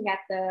from looking at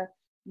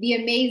the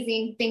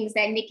amazing things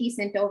that Nikki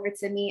sent over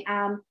to me,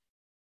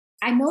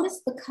 I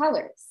noticed the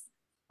colors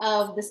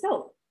of the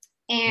soap.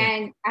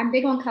 And yeah. I'm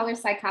big on color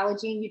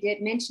psychology, and you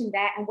did mention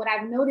that. And what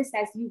I've noticed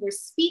as you were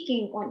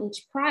speaking on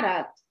each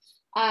product,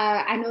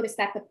 I noticed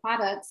that the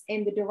products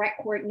and the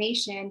direct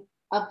coordination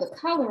of the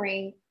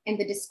coloring and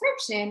the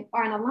description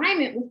are in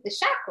alignment with the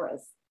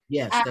chakras.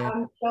 Yes.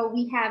 So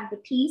we have the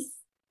peace,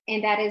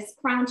 and that is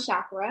crown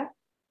chakra.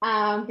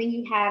 Then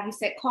you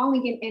said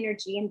calling in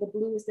energy, and the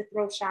blue is the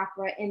throat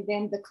chakra. And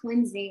then the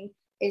cleansing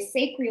is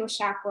sacral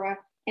chakra.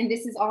 And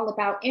this is all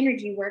about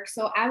energy work.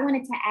 So I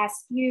wanted to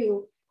ask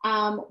you,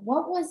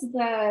 what was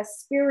the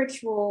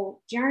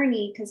spiritual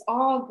journey? Because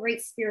all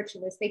great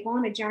spiritualists, they go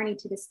on a journey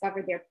to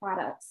discover their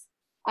products.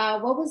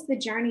 What was the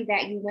journey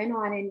that you went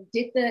on, and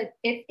if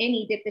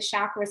any, did the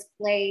chakras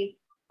play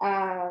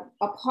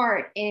a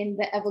part in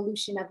the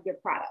evolution of your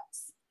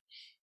products?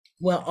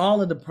 Well,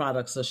 all of the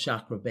products are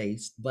chakra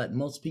based, but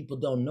most people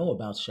don't know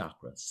about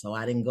chakras. So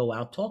I didn't go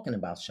out talking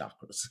about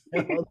chakras.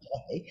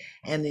 Okay.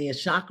 And the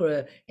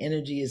chakra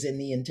energy is in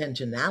the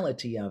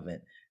intentionality of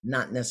it,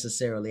 not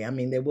necessarily. I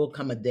mean, there will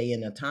come a day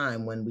and a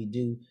time when we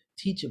do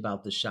teach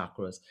about the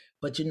chakras,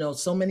 but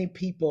so many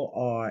people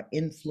are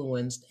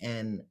influenced,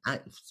 and I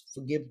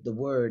forgive the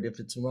word if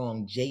it's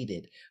wrong,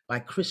 jaded by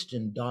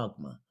Christian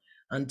dogma,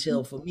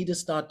 until for me to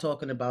start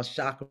talking about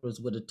chakras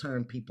would have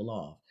turned people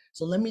off.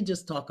 So let me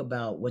just talk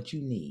about what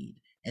you need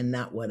and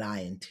not what I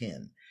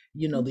intend.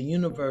 The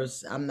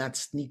universe, I'm not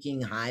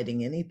sneaking,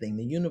 hiding anything.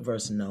 The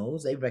universe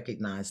knows, they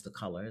recognize the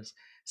colors.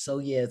 So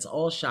yeah, it's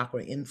all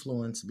chakra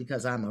influence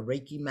because I'm a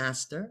Reiki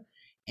master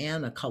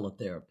and a color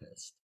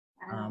therapist.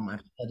 I've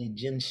studied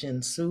Jin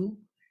Shin Su,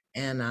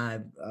 and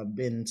I've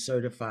been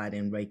certified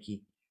in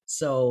Reiki.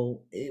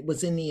 So it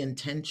was in the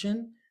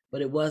intention,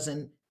 but I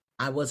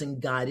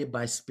wasn't guided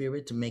by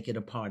spirit to make it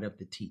a part of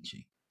the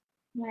teaching.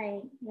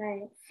 Right.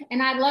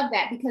 And I love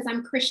that because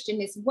I'm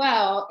Christian as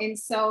well. And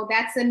so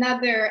that's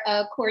another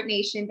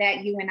coordination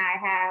that you and I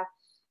have.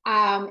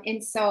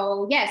 And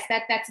so, yes,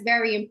 that's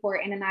very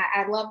important. And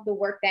I love the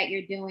work that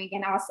you're doing.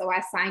 And also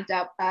I signed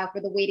up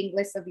for the waiting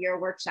list of your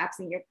workshops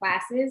and your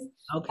classes.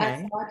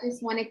 Okay. So I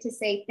just wanted to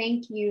say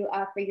thank you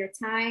for your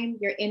time,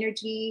 your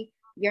energy,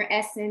 your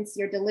essence,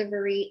 your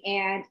delivery,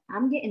 and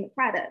I'm getting the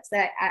products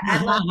that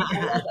I love.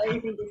 I love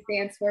everything it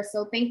stands for.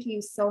 So thank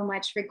you so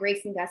much for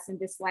gracing us in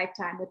this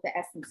lifetime with the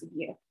essence of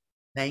you.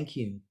 Thank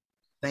you.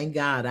 Thank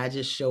God I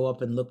just show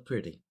up and look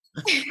pretty.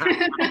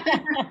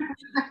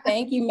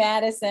 Thank you,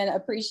 Madison.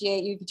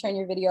 Appreciate you. If you turn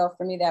your video off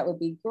for me, that would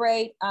be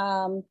great.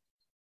 Zakira,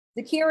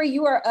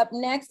 you are up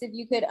next. If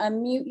you could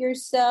unmute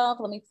yourself,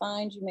 let me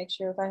find you, make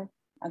sure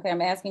okay,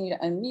 I'm asking you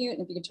to unmute.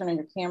 And if you could turn on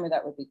your camera,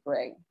 that would be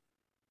great.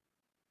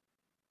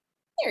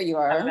 There you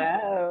are.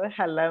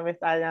 Hello, Miss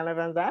Iyanla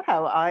Vanzant.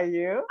 How are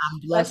you? I'm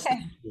blessed.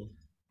 Okay.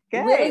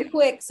 Good. Really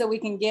quick, so we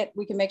can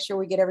make sure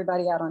we get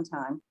everybody out on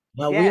time.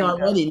 Well, we are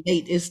already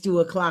late. It's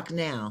 2:00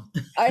 now.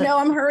 I know.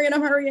 I'm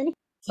hurrying.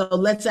 So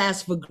let's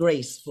ask for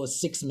grace for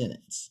 6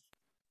 minutes.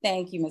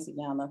 Thank you, Ms.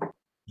 Iyanla.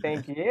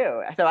 Thank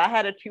you. So I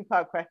had a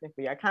 2-part question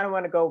for you. I kind of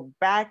want to go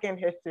back in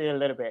history a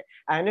little bit.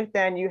 I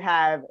understand you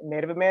have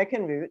Native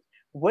American roots.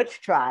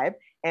 Which tribe,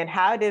 and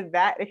how did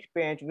that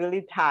experience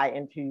really tie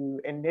into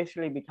you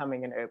initially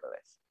becoming an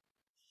herbalist?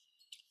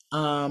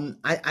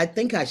 I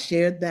think I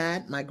shared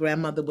that. My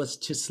grandmother was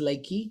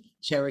Cherokee.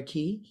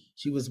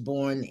 She was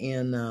born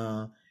in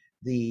I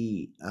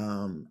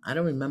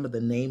don't remember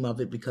the name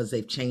of it because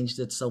they've changed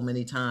it so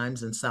many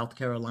times, in South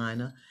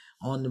Carolina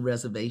on the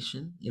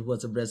reservation. It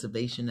was a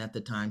reservation at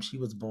the time she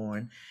was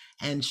born,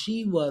 and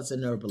she was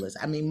an herbalist.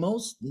 I mean,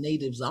 most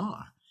natives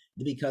are.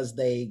 because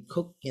they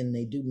cook and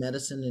they do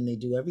medicine and they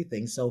do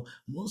everything. So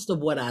most of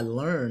what I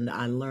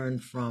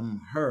learned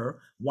from her,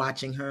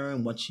 watching her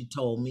and what she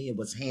told me. It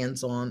was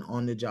hands-on,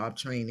 on-the-job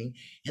training.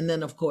 And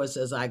then, of course,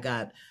 as I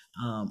got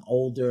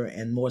older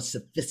and more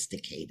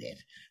sophisticated,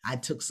 I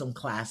took some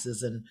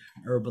classes in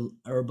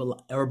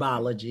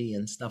herbology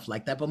and stuff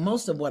like that. But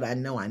most of what I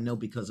know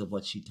because of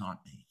what she taught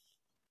me.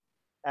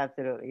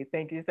 Absolutely.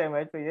 Thank you so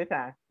much for your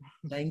time.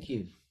 Thank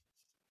you.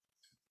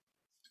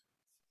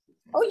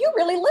 Oh, you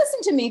really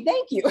listened to me.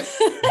 Thank you.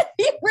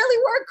 You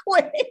really were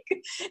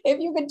quick. If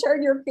you could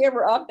turn your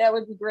camera off, that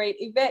would be great.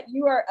 Yvette,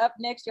 you are up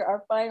next. You're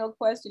our final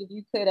question. If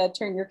you could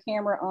turn your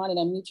camera on and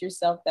unmute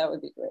yourself, that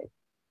would be great.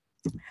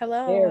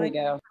 Hello. There we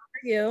go. How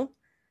are you?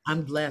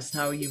 I'm blessed.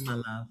 How are you, my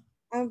love?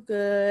 I'm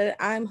good.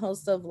 I'm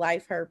host of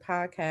Life Hurt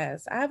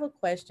Podcast. I have a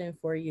question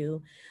for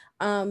you.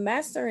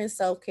 Mastering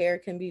self-care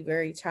can be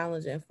very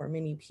challenging for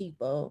many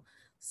people.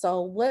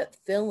 So what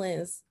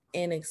feelings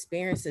and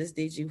experiences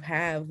did you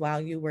have while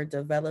you were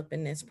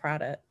developing this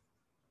product?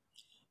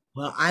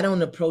 Well, I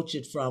don't approach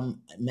it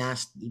from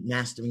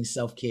mastering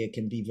self-care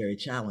can be very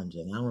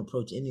challenging. I don't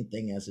approach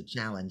anything as a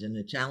challenge. And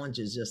the challenge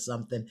is just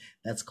something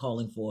that's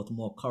calling forth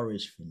more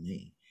courage for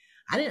me.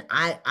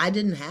 I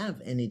didn't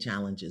have any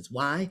challenges.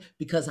 Why?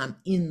 Because I'm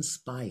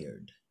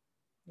inspired.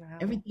 Wow.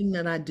 Everything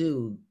that I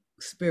do,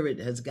 Spirit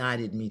has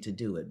guided me to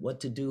do it, what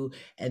to do.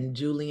 And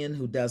Julian,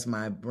 who does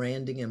my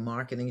branding and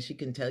marketing, she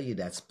can tell you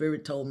that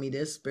Spirit told me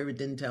this, Spirit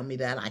didn't tell me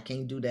that, I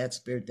can't do that,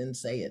 Spirit didn't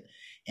say it.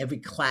 Every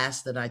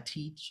class that I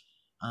teach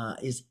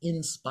is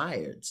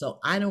inspired. So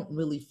I don't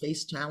really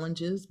face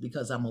challenges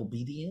because I'm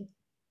obedient.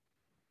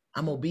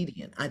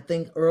 I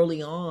think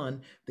early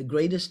on, the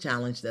greatest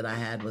challenge that I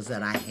had was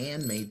that I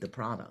handmade the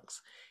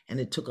products and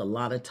it took a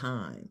lot of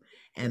time.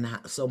 And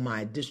so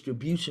my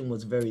distribution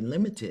was very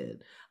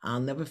limited. I'll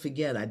never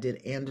forget, I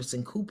did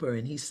Anderson Cooper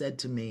and he said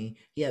to me,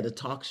 he had a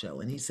talk show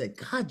and he said,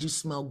 "God, you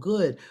smell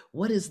good.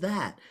 What is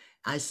that?"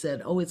 I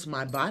said, "Oh, it's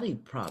my body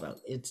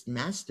product. It's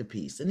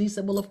MasterPeace." And he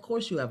said, "Well, of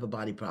course you have a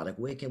body product.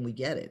 Where can we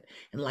get it?"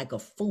 And like a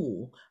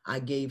fool, I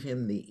gave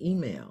him the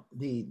email,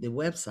 the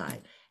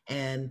website.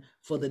 And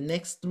for the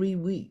next 3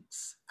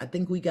 weeks, I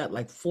think we got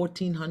like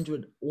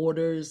 1,400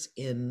 orders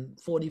in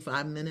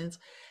 45 minutes.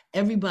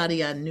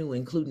 Everybody I knew,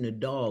 including the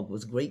dog,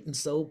 was grating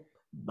soap,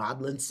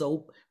 bottling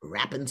soap,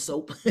 wrapping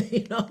soap,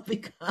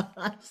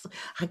 because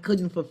I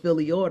couldn't fulfill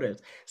the orders.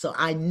 So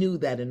I knew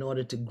that in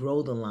order to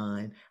grow the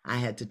line, I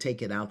had to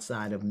take it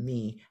outside of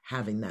me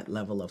having that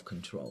level of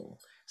control.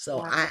 So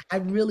Wow. I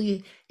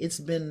really, it's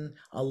been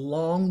a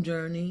long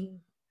journey.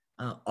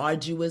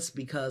 Arduous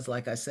because,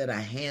 like I said, I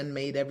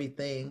handmade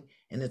everything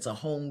and it's a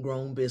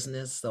homegrown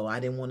business. So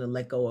I didn't want to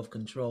let go of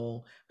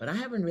control, but I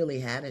haven't really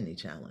had any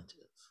challenges.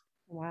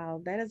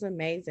 Wow, that is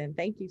amazing.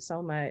 Thank you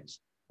so much.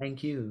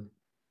 Thank you.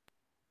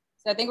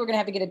 So I think we're going to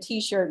have to get a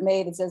t-shirt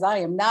made that says, "I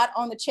am not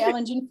on the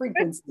challenging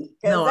frequency."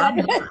 No, I'm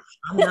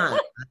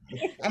not.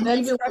 And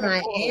even when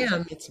I forward.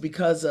 am, it's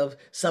because of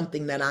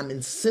something that I'm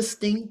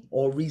insisting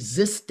or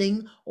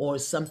resisting or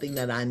something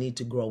that I need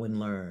to grow and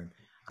learn.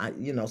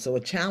 So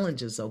a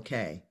challenge is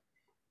okay.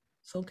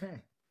 It's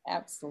okay.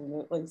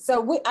 Absolutely.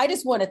 So I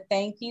just want to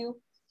thank you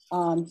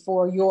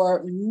for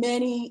your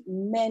many,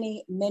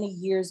 many, many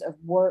years of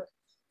work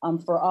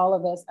for all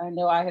of us. I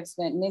know I have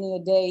spent many a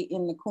day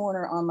in the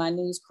corner on my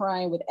knees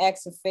crying with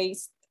axe of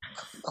face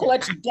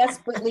clutched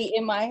desperately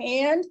in my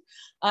hand.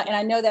 And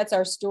I know that's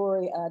our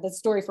story, the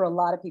story for a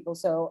lot of people.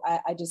 So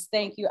I just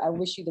thank you. I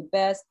wish you the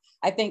best.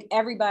 I thank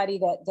everybody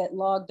that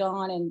logged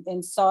on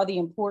and saw the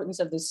importance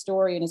of this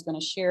story and is going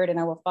to share it. And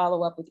I will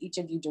follow up with each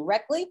of you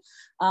directly.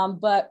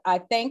 But I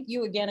thank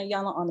you again,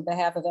 Iyanla, on the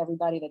behalf of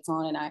everybody that's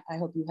on. And I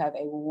hope you have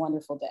a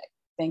wonderful day.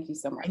 Thank you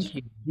so much. Thank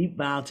you. Deep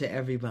bow to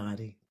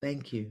everybody.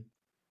 Thank you.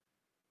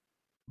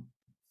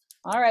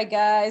 All right,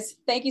 guys.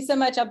 Thank you so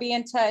much. I'll be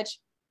in touch.